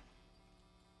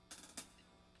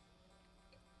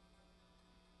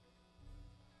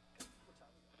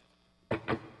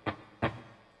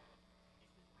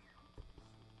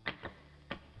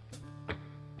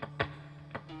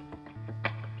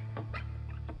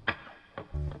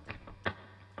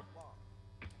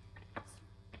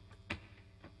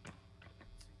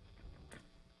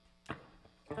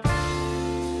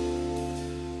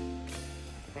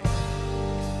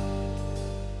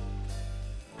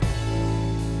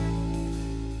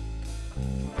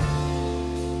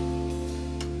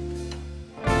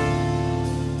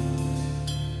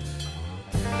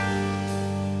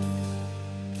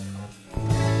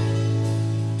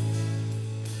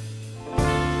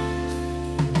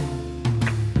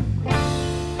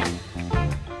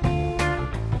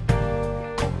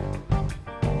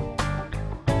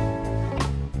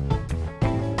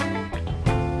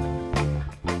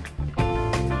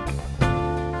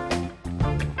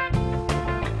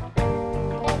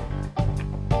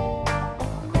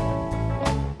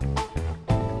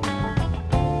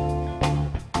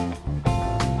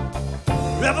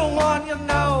 Everyone you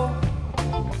know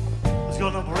is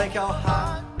gonna break your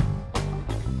heart.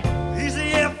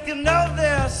 Easy if you know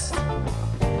this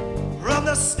from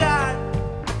the start.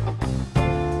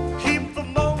 Keep the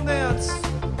moments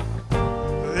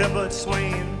in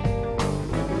between.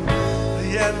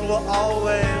 The end will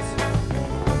always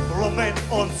remain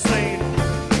unseen.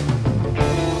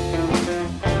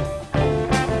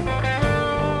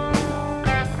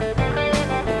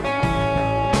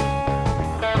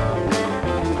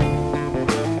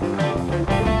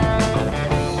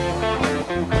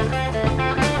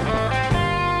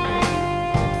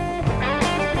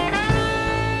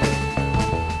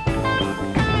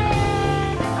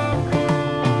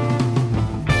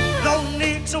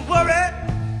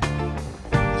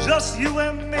 Just you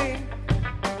and me.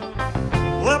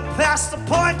 We're past the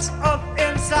point of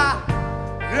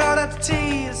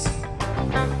insecurities.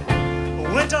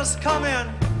 Winter's coming,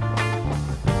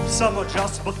 summer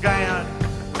just began.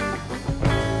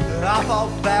 I fall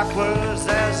backwards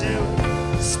as you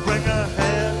spring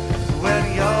ahead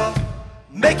when you're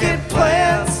making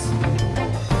plans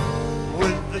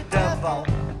with the devil.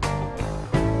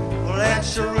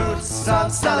 Plant your roots on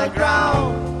solid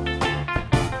ground.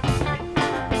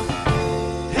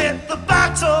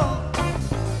 throttle.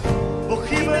 We'll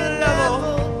keep it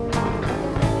level.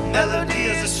 Melody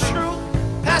is a true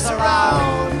pass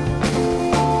around.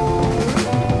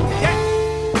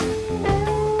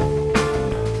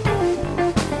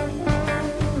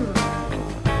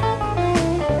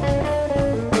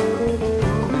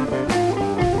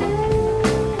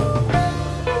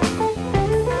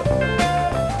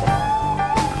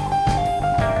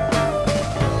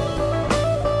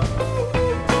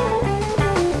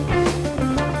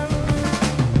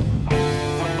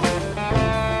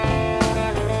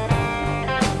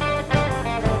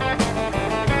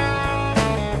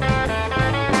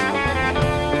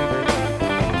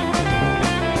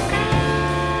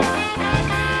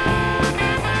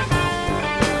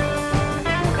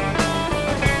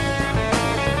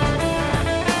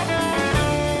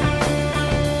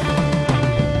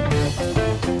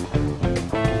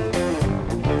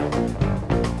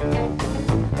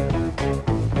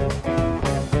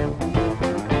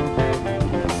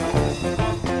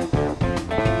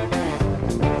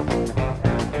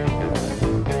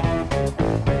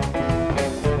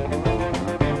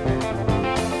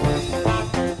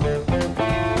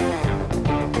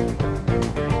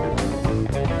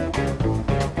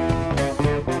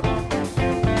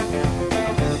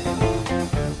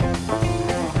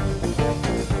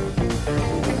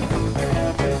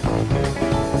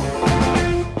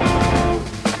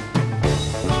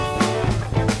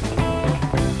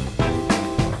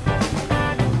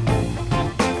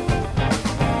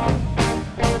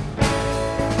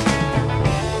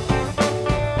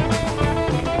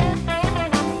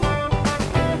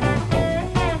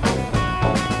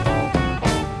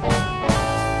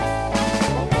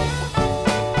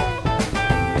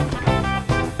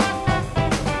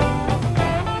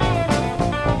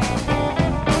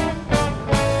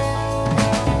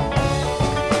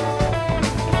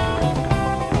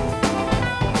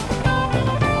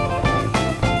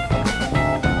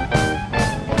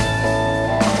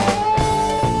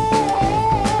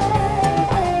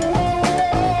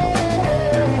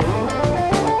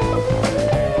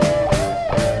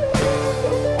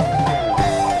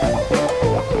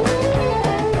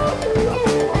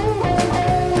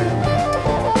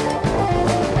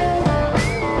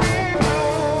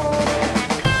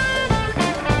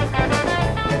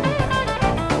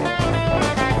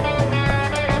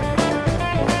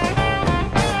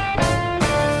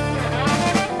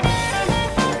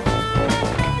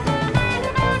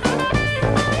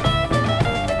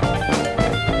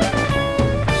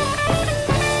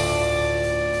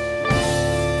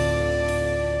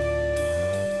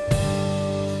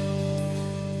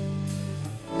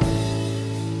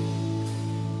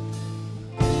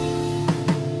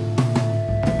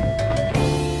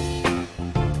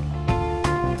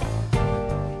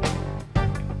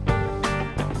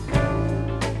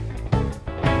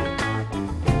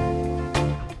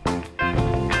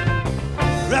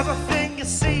 Everything you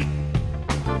see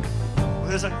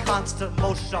is in constant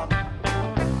motion,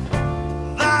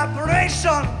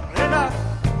 vibration in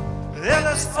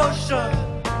this ocean.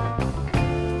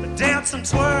 Dance and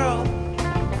twirl,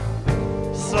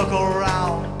 circle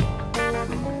round,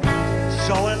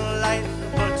 showing light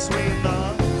between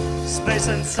the space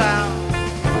and sound.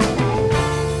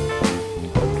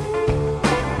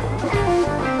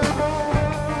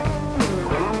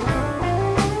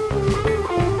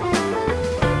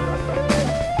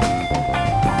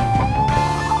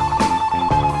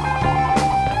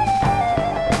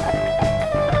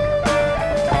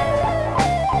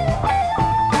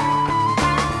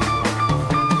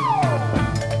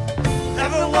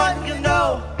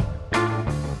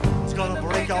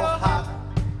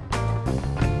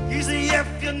 Easy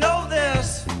if you know there's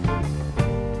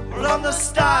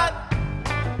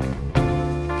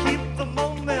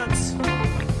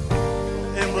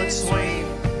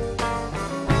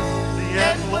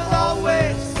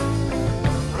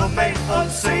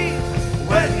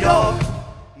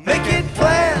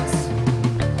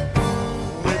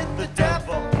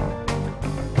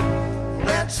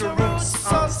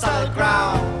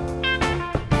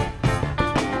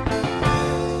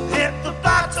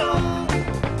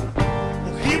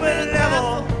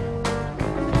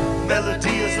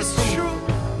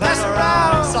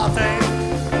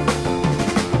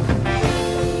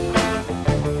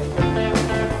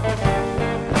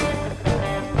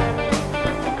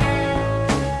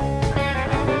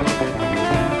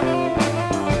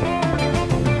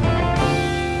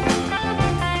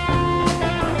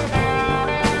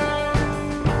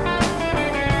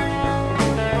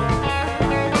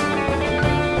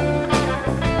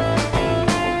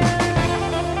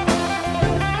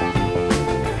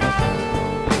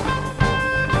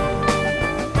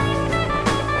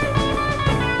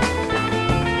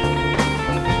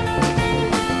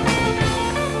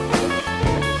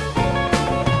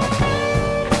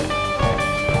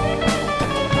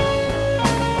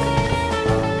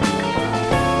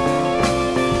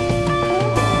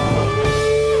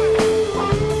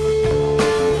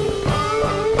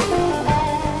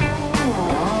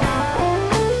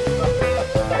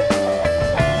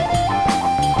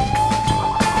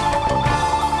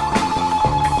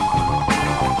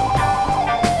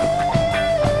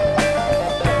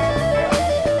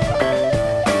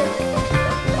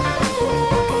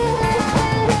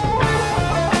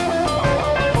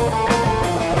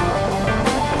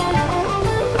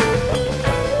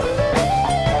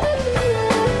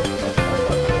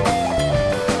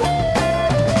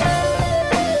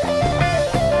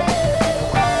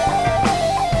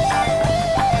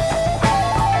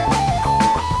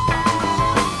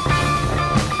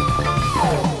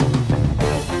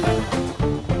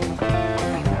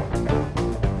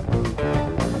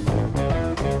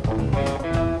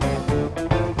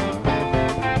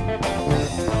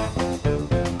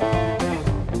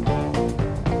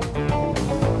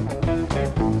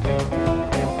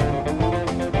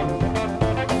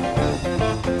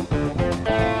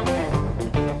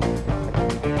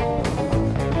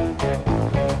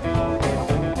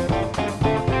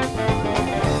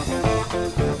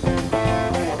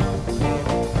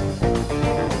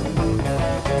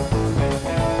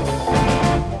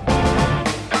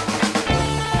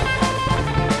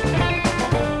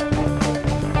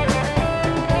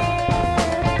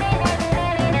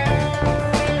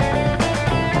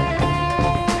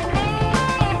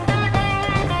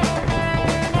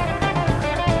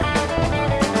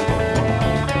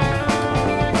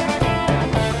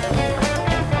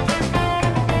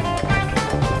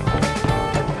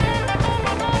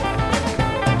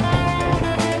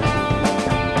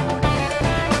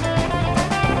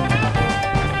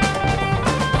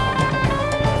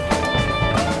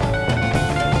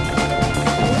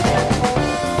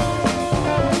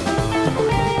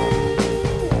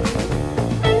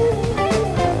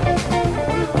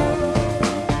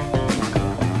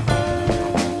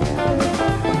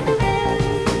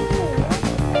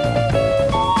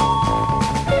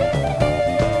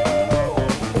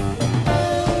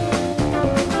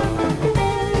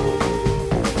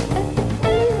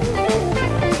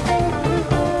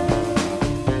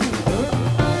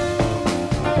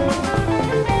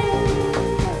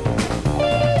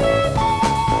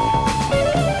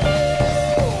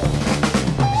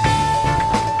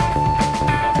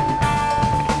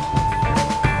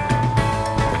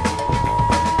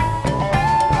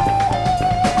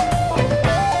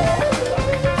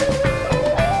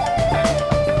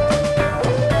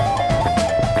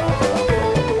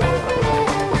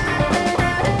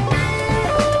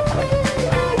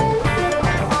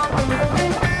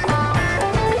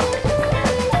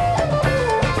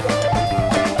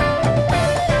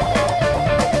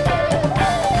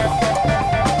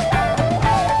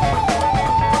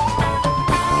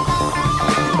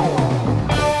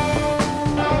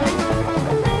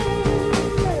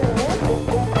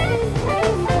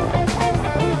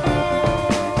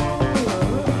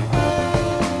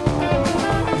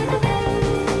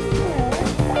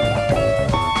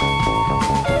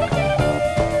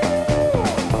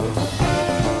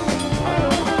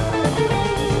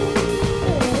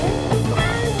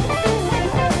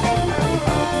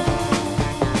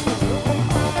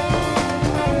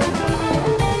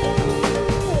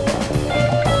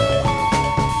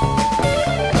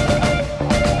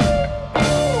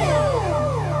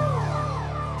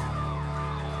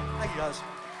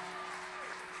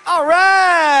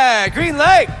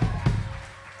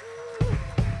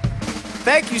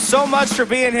thank you so much for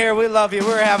being here. We love you.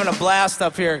 We're having a blast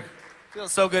up here.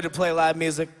 Feels so good to play live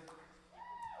music.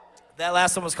 That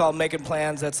last one was called Making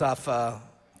Plans. That's off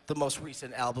the most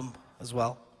recent album as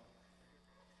well.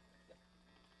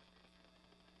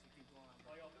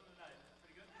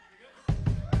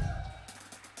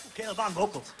 Caleb on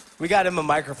vocals. We got him a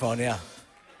microphone, yeah.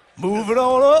 Move it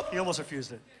on up. He almost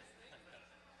refused it.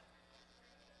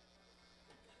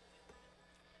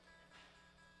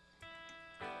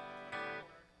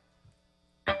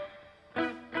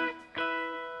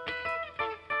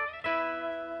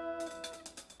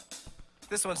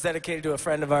 This one's dedicated to a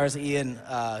friend of ours, Ian.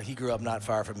 He grew up not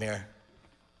far from here.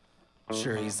 I'm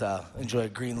sure he's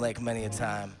enjoyed Green Lake many a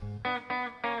time.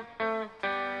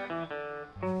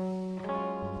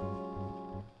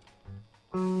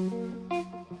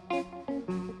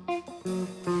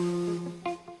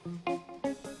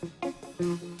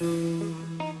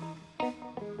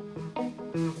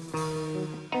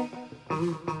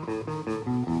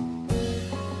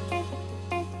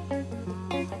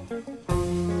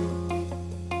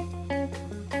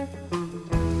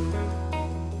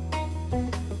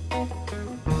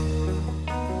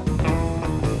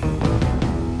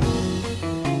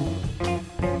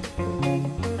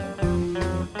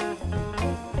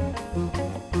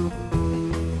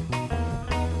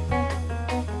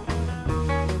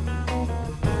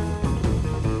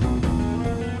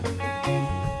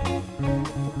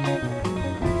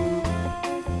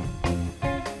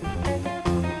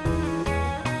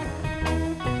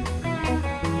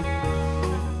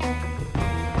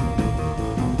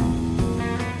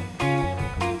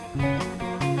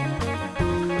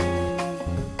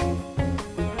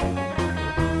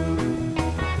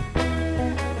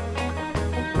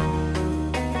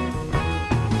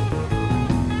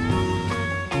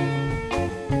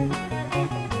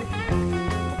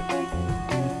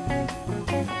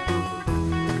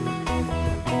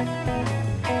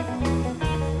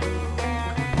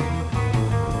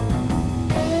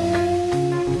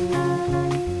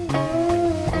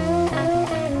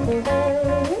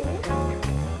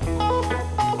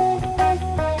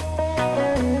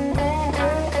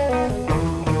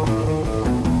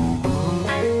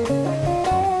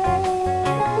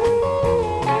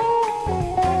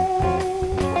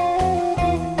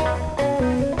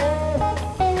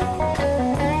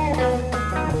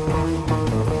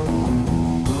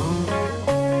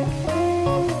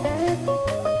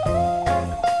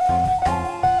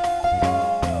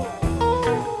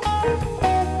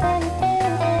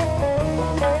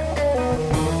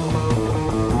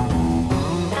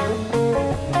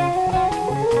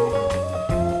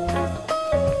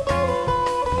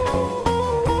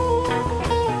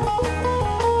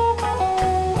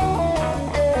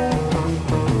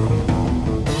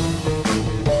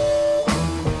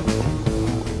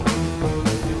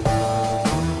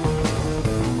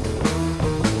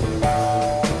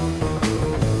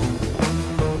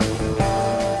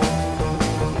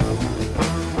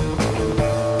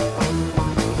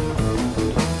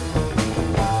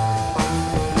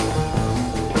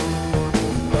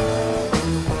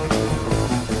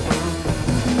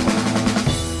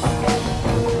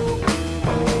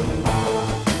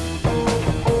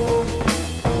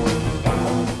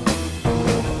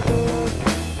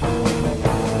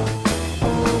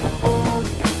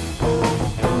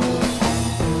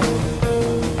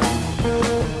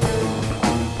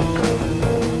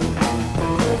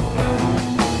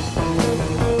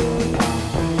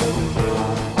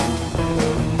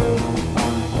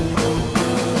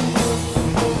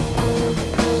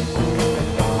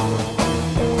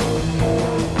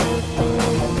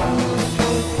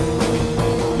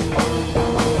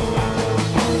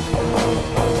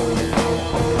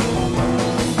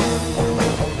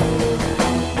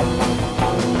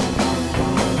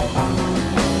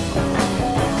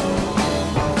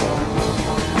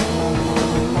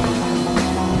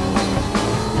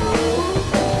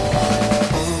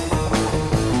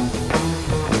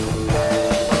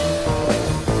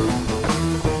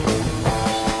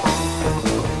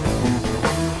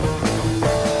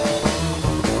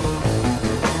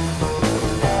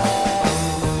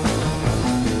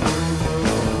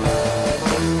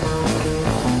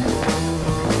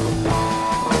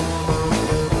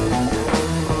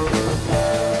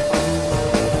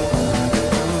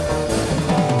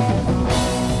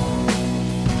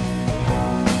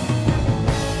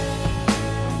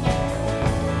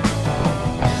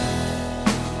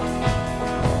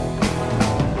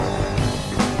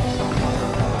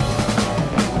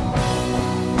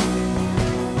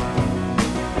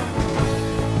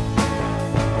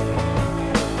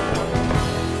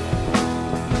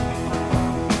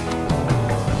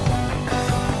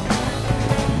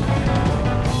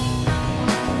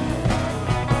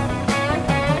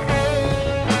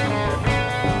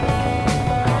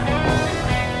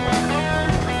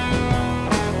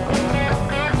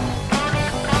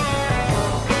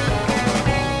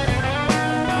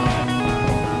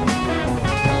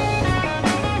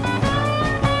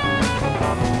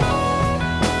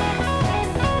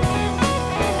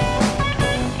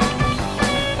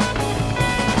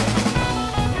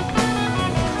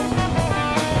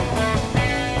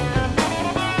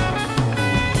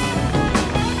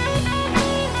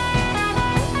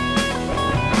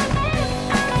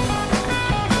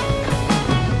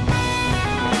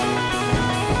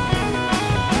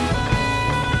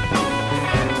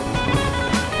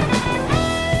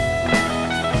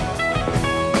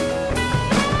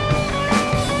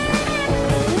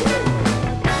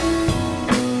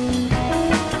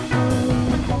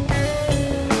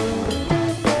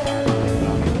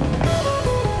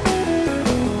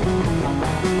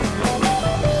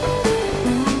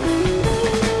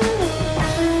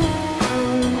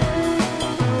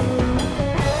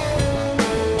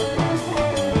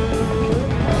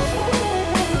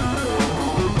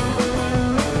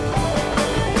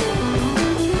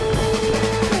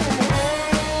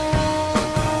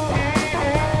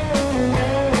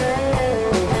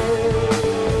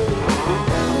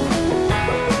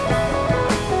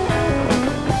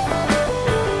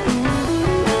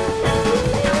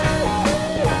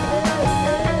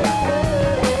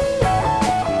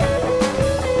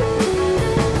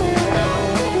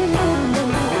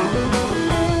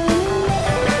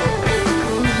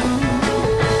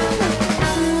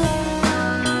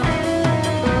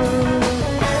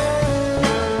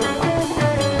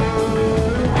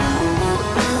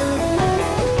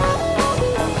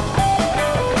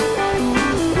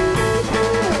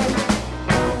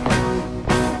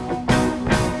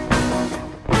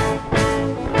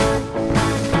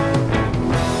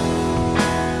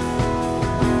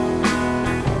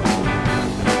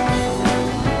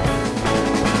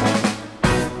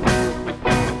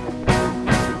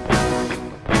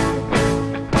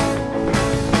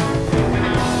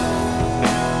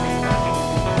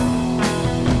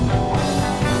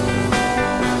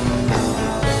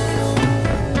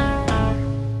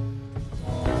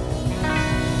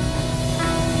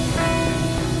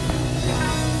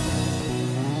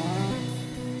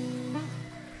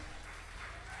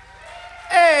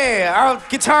 Hey, our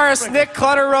guitarist Nick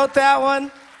Clutter wrote that one.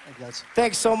 Thank you, guys.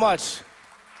 Thanks so much.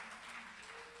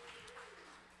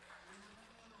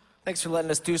 Thanks for letting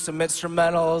us do some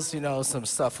instrumentals, you know, some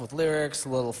stuff with lyrics, a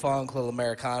little funk, a little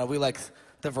Americana. We like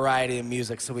the variety of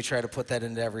music, so we try to put that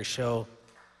into every show.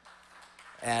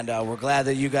 And we're glad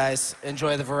that you guys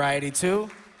enjoy the variety too.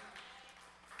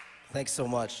 Thanks so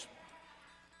much.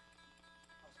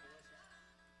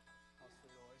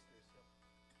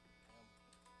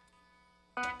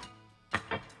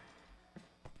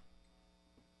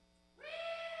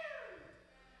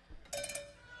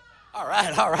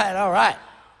 All right.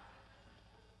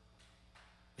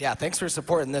 Yeah, thanks for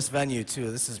supporting this venue too.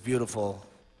 This is beautiful.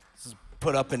 This is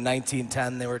put up in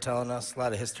 1910, they were telling us. A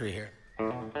lot of history here.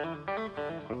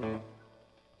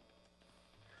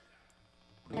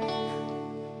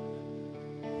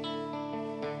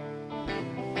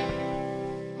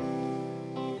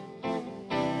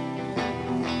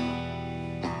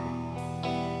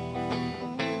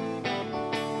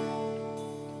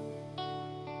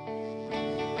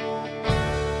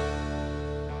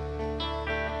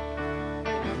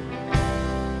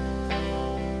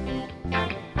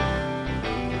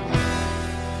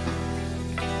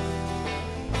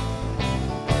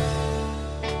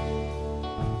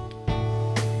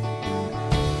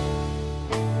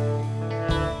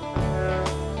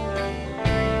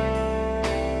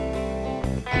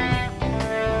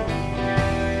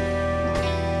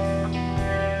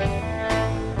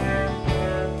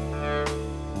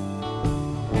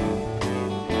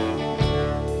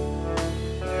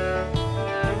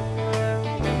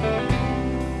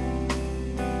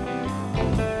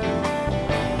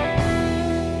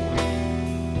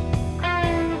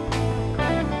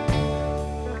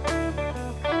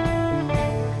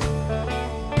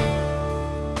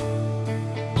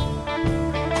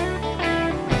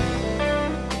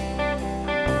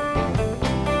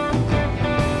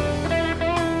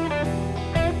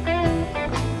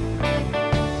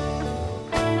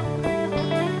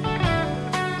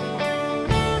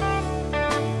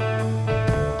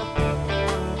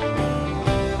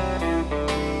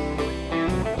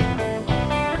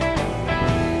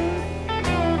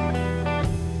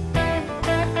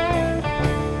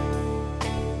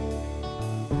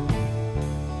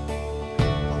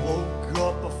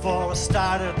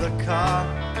 Started the car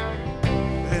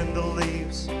in the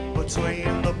leaves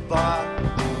between the bar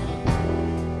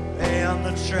and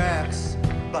the tracks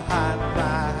behind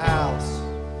my house.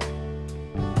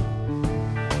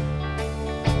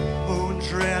 Moon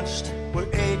drenched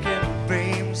with aching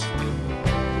beams,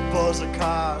 buzz of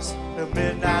cars and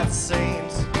midnight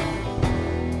scenes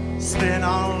spin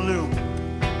on a loop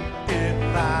in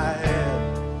my head.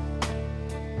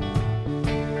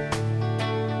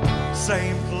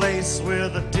 Same place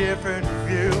with a different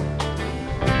view.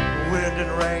 Wind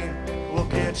and rain will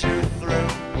get you through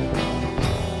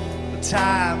the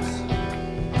times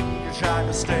you're trying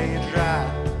to stay dry.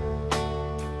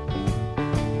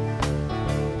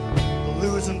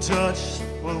 Losing touch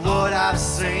with what I've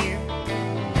seen.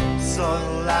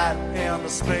 Sunlight and the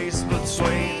space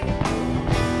between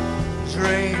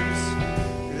dreams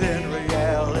and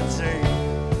reality.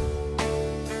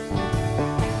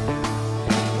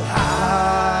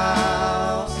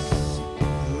 House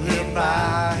in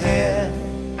my head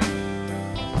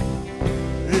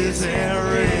isn't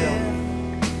real,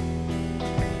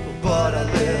 but I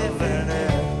live in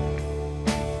it.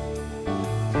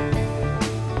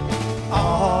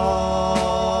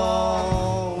 All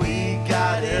we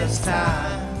got is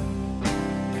time.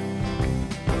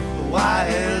 Why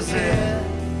is it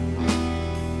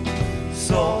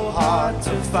so hard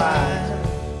to find?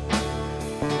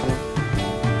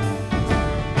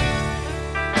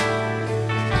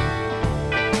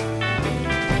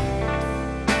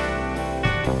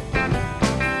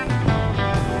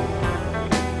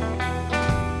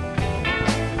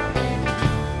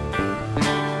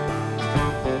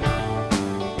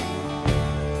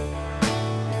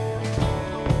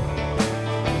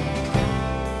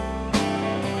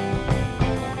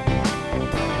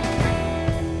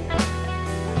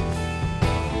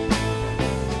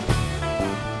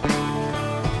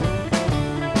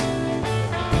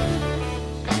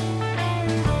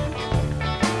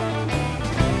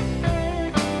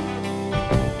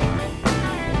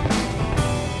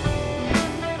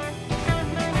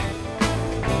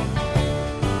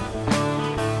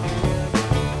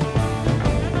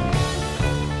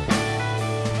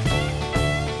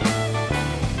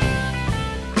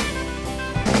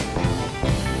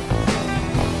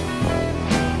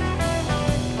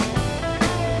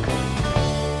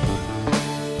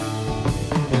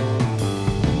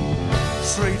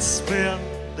 Spin,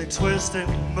 They twist and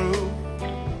move.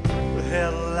 The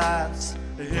headlights,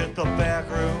 they hit the back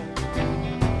room.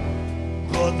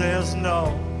 But there's no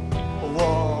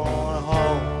one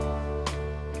home.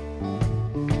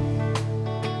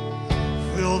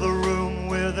 Fill the room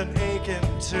with an aching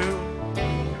tune.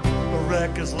 A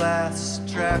record's last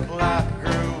track like a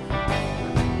groove.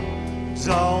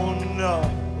 Don't know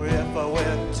if I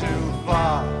went too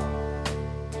far.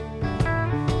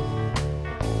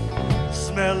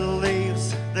 Smell the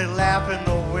leaves, they laugh in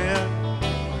the wind.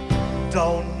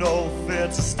 Don't know if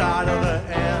it's the start or the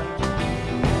end.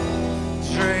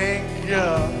 Drink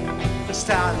up, it's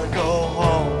time to go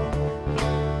home.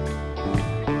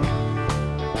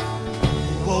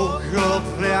 Woke up,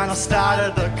 then I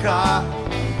started the car.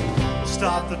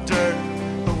 Stopped the dirt,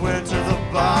 I went to the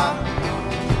bar.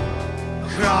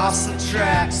 Crossed the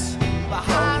tracks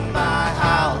behind my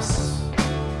house.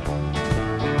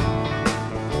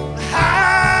 The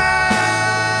house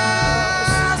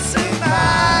in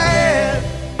my head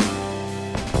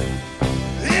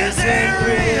isn't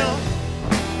real,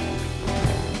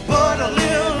 but I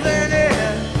live in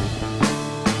it.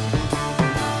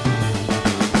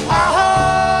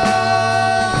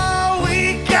 All we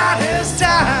got is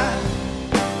time.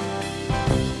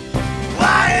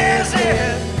 Why is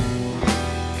it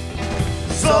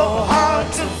so hard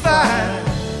to find?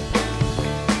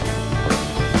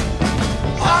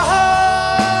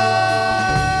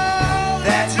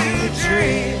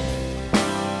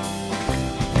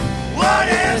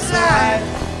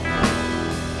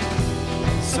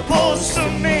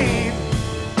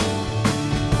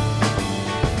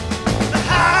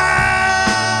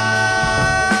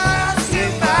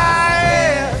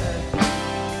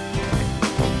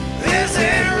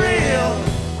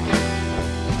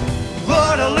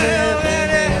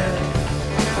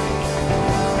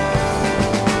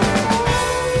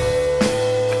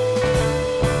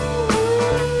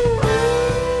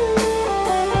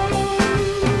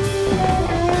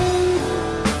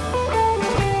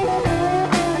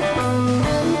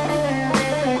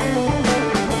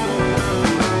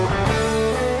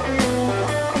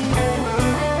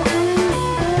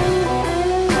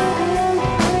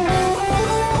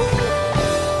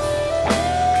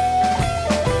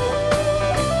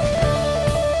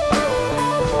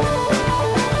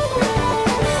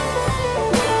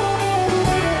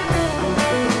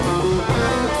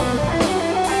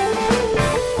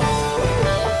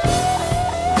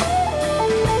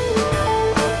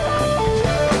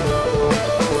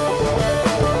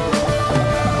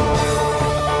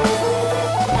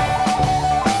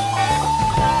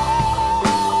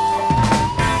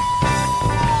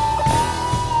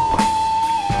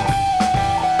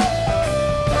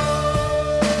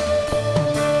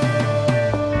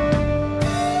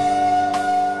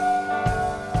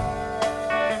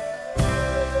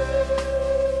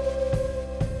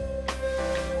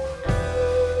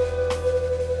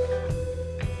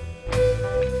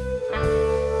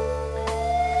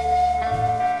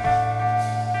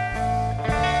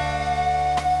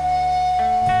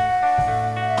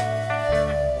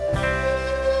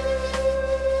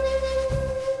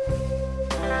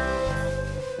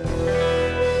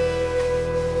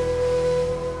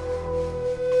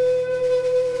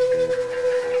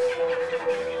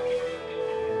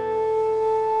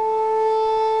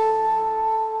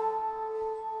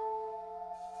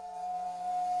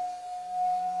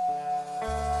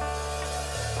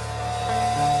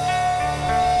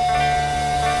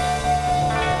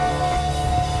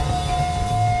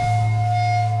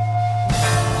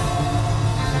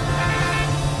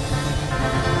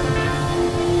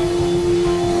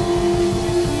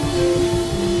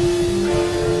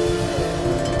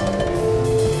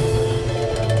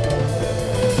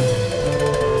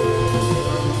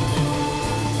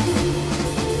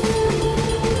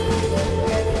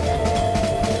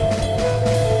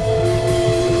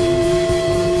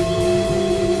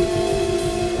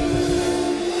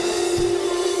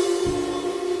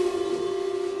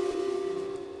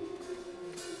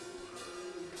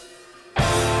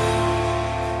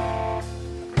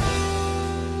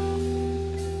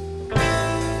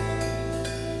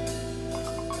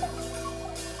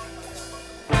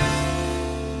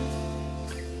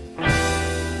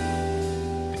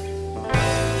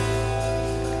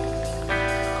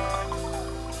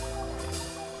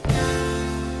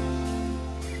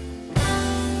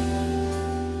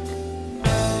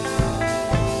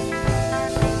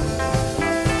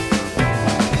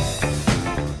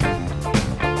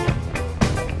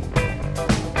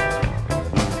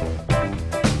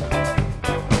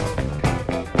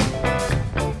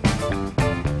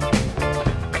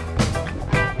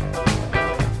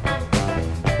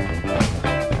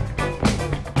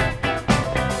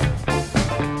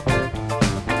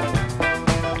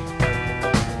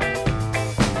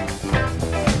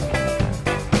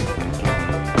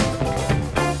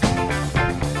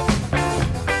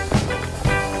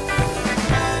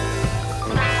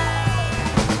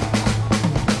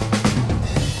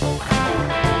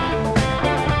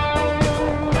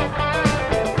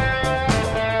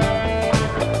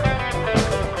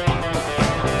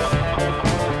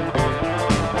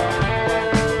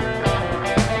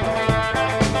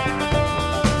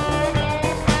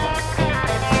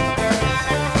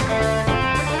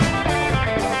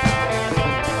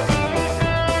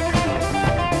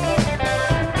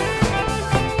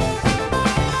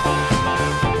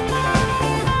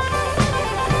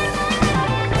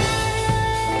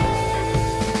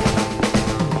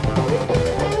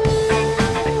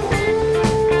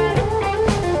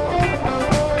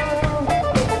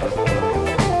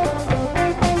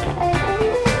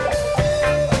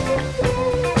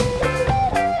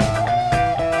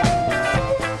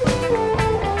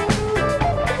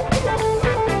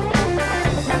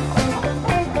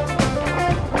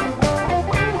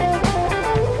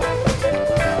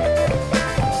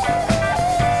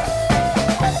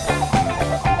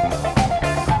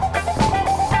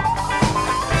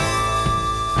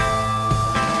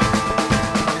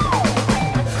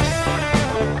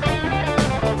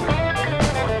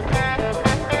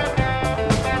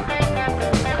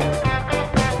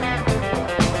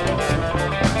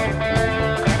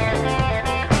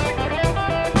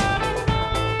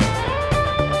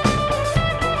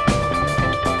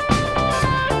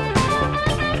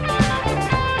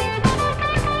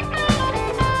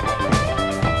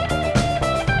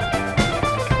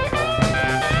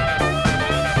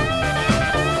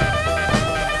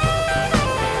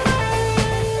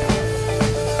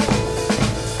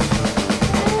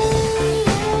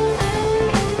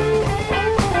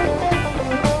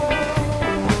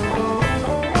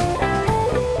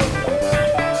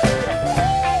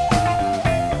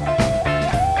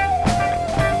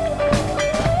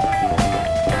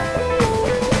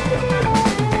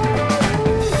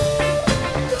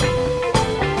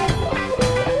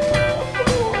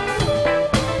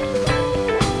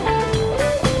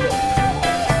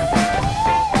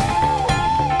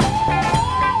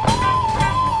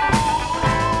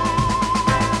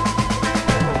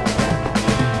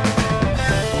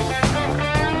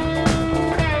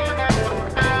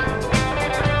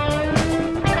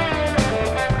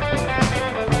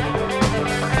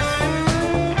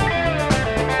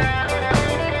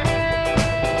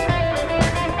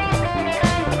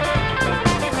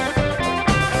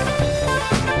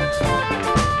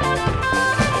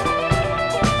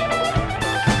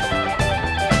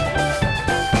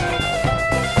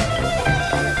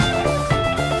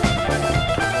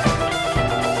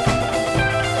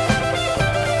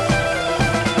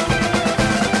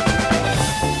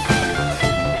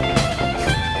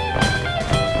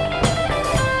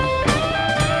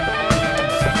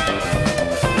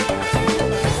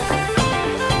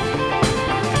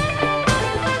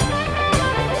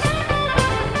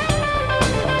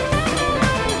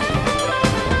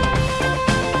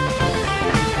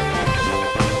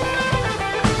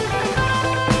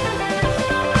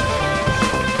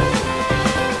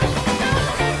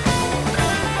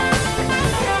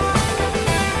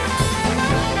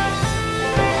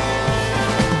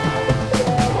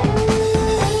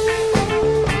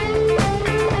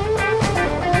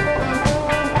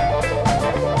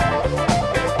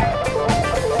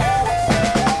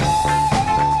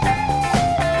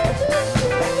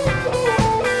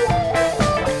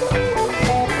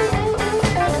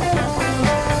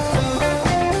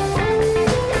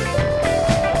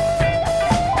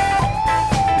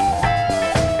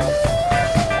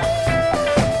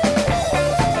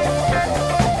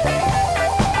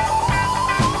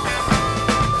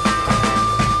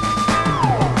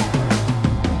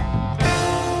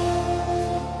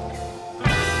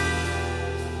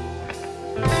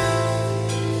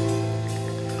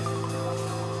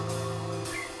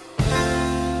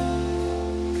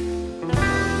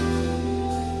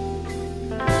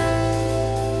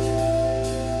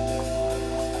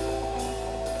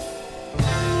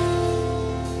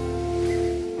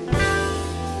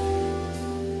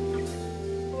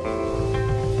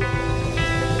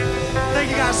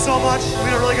 so much. We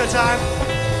had a really good time.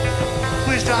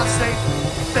 Please drive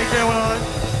safe. Take care of one another.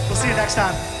 We'll see you next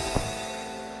time.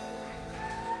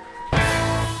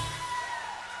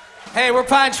 Hey, we're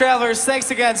Pine Travelers.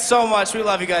 Thanks again so much. We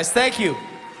love you guys. Thank you.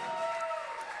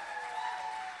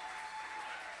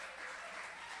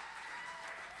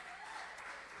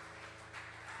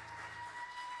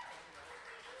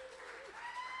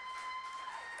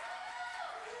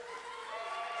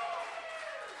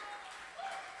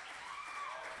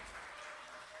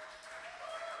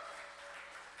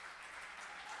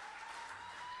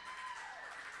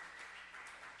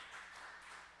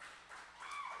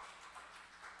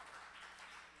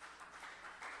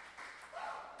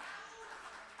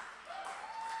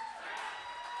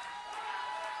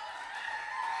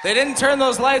 They didn't turn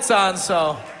those lights on,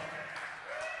 so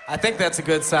I think that's a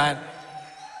good sign.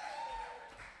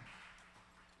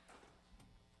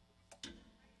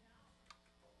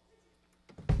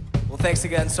 Well, thanks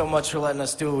again so much for letting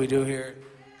us do what we do here.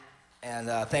 And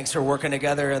thanks for working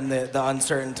together in the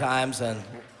uncertain times. And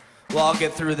we'll all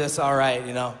get through this all right,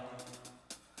 you know.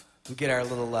 We get our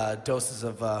little doses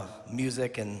of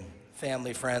music and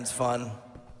family, friends, fun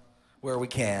where we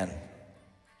can.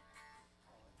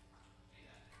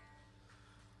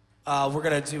 We're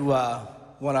going to do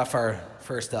one off our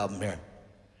first album here.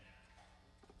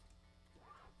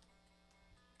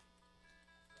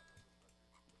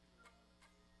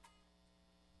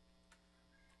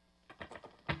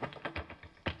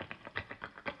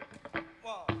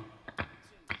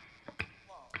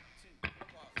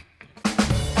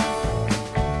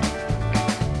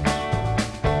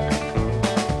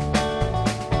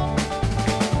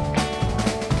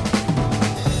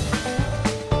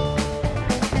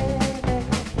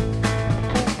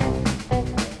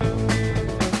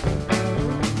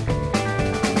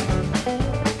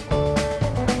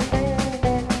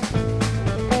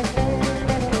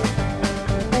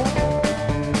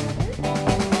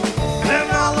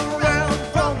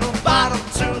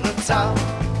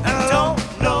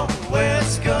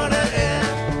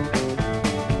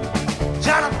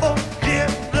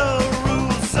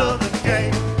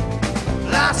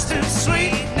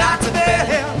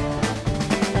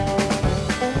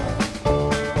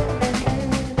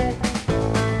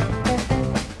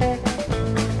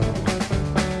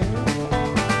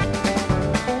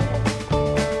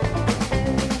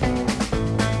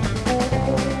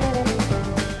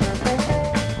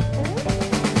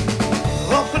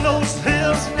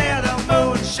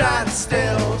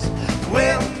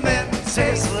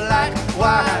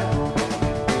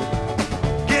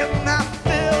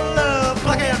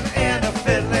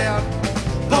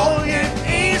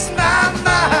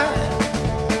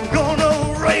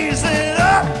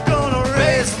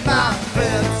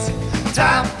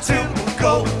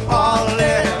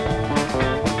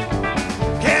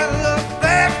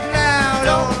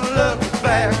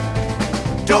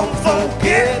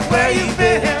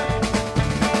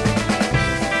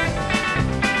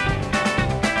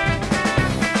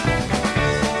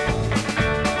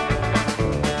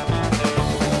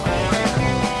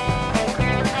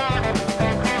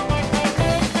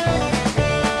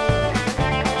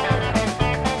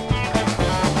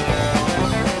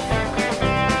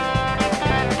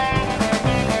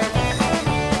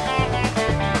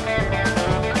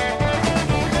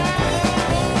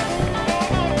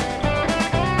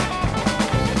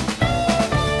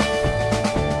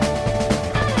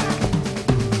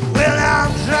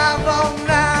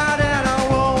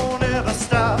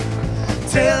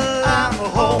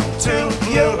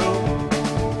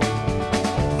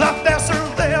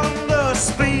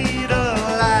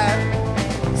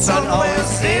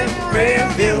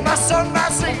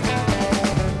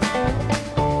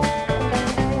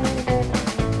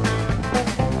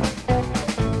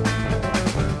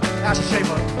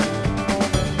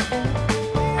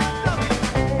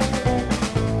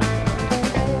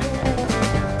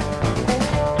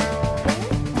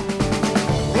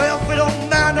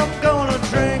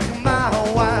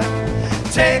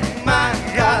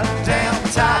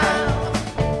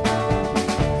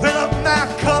 Fill up my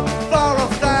cup for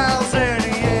 1,000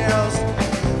 years.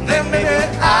 Then maybe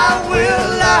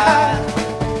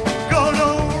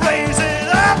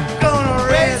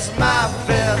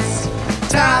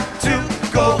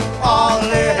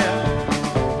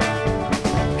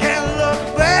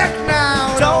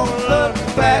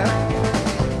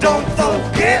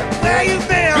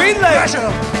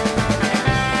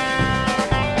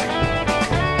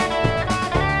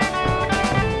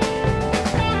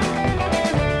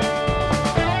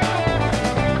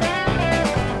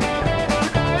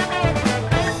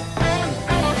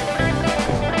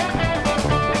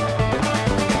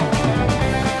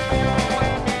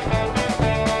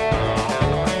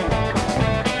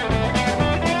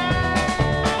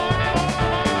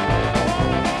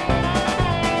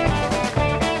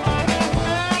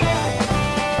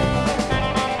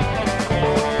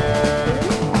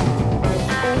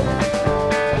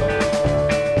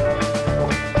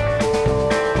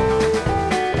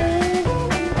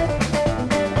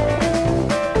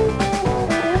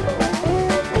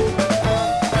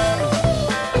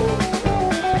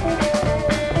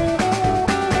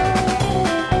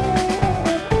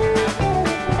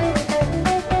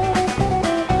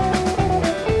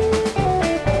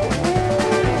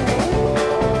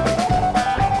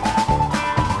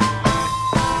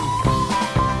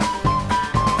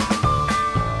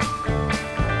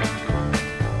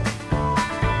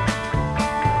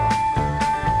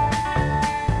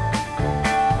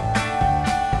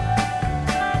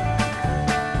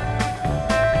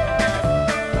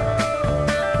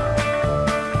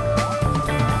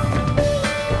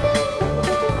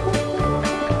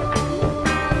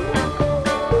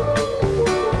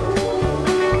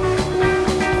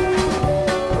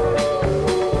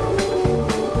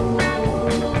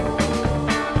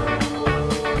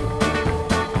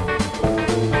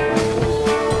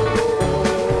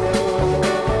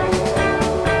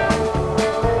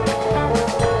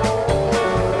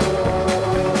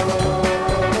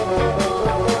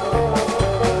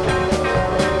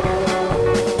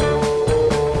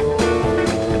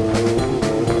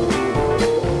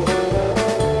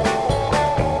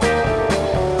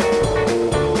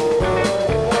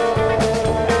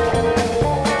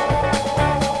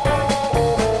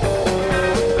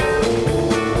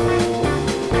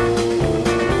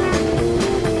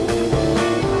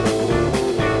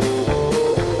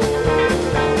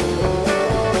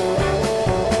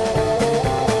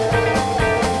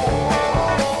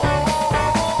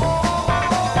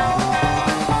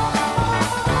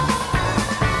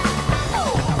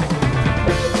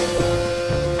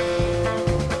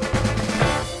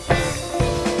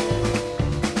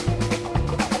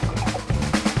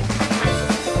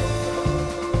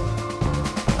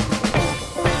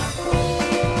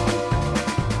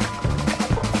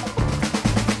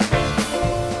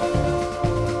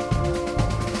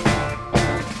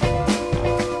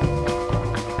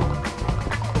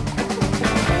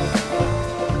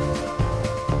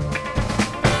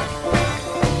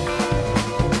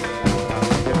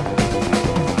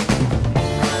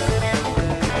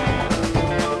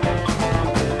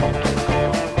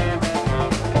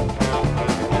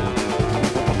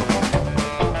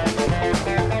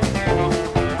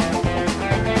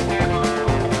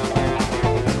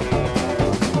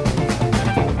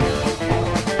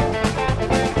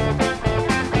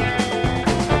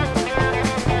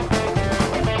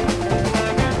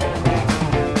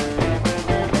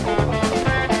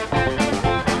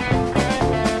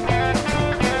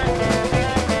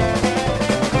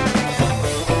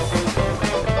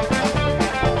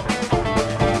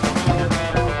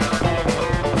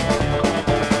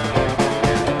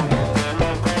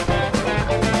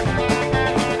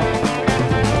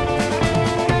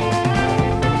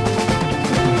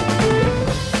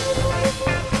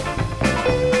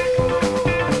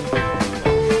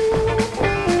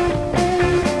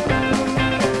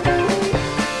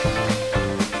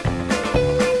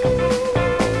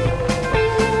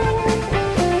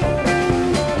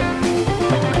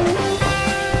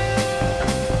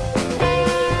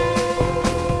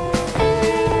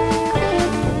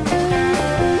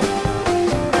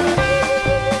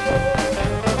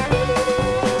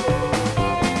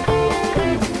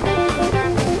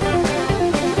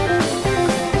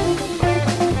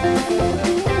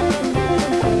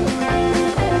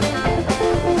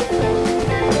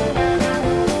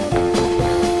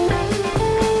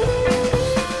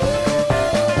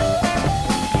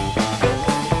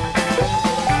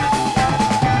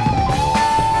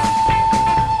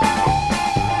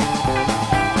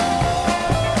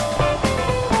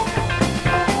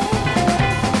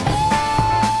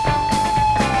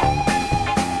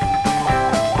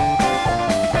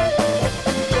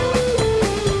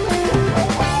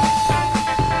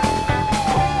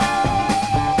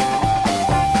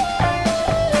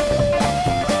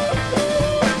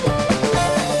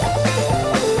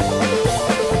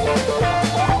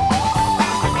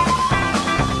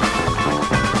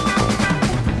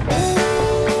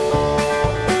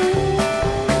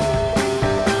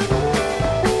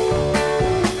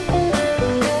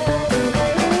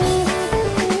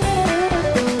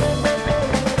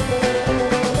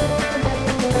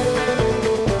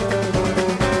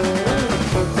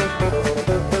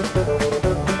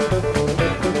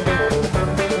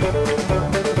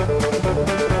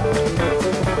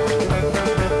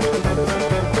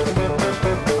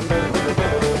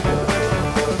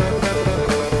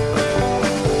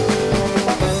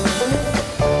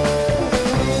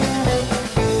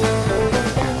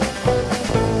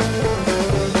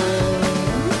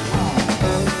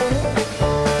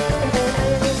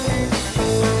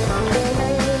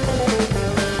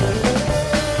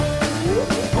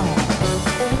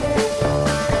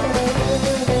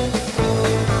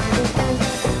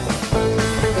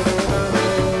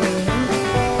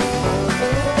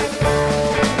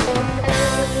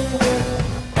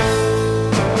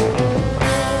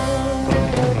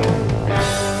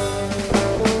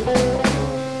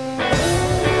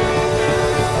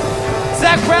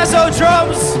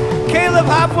drums, Caleb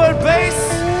Hopwood bass,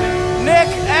 Nick,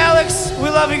 Alex, we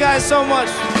love you guys so much.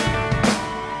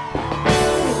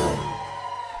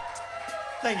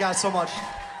 Thank you guys so much.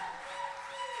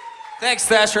 Thanks,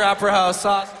 Thrasher Opera House.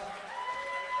 Awesome.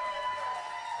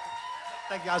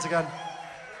 Thank you guys again.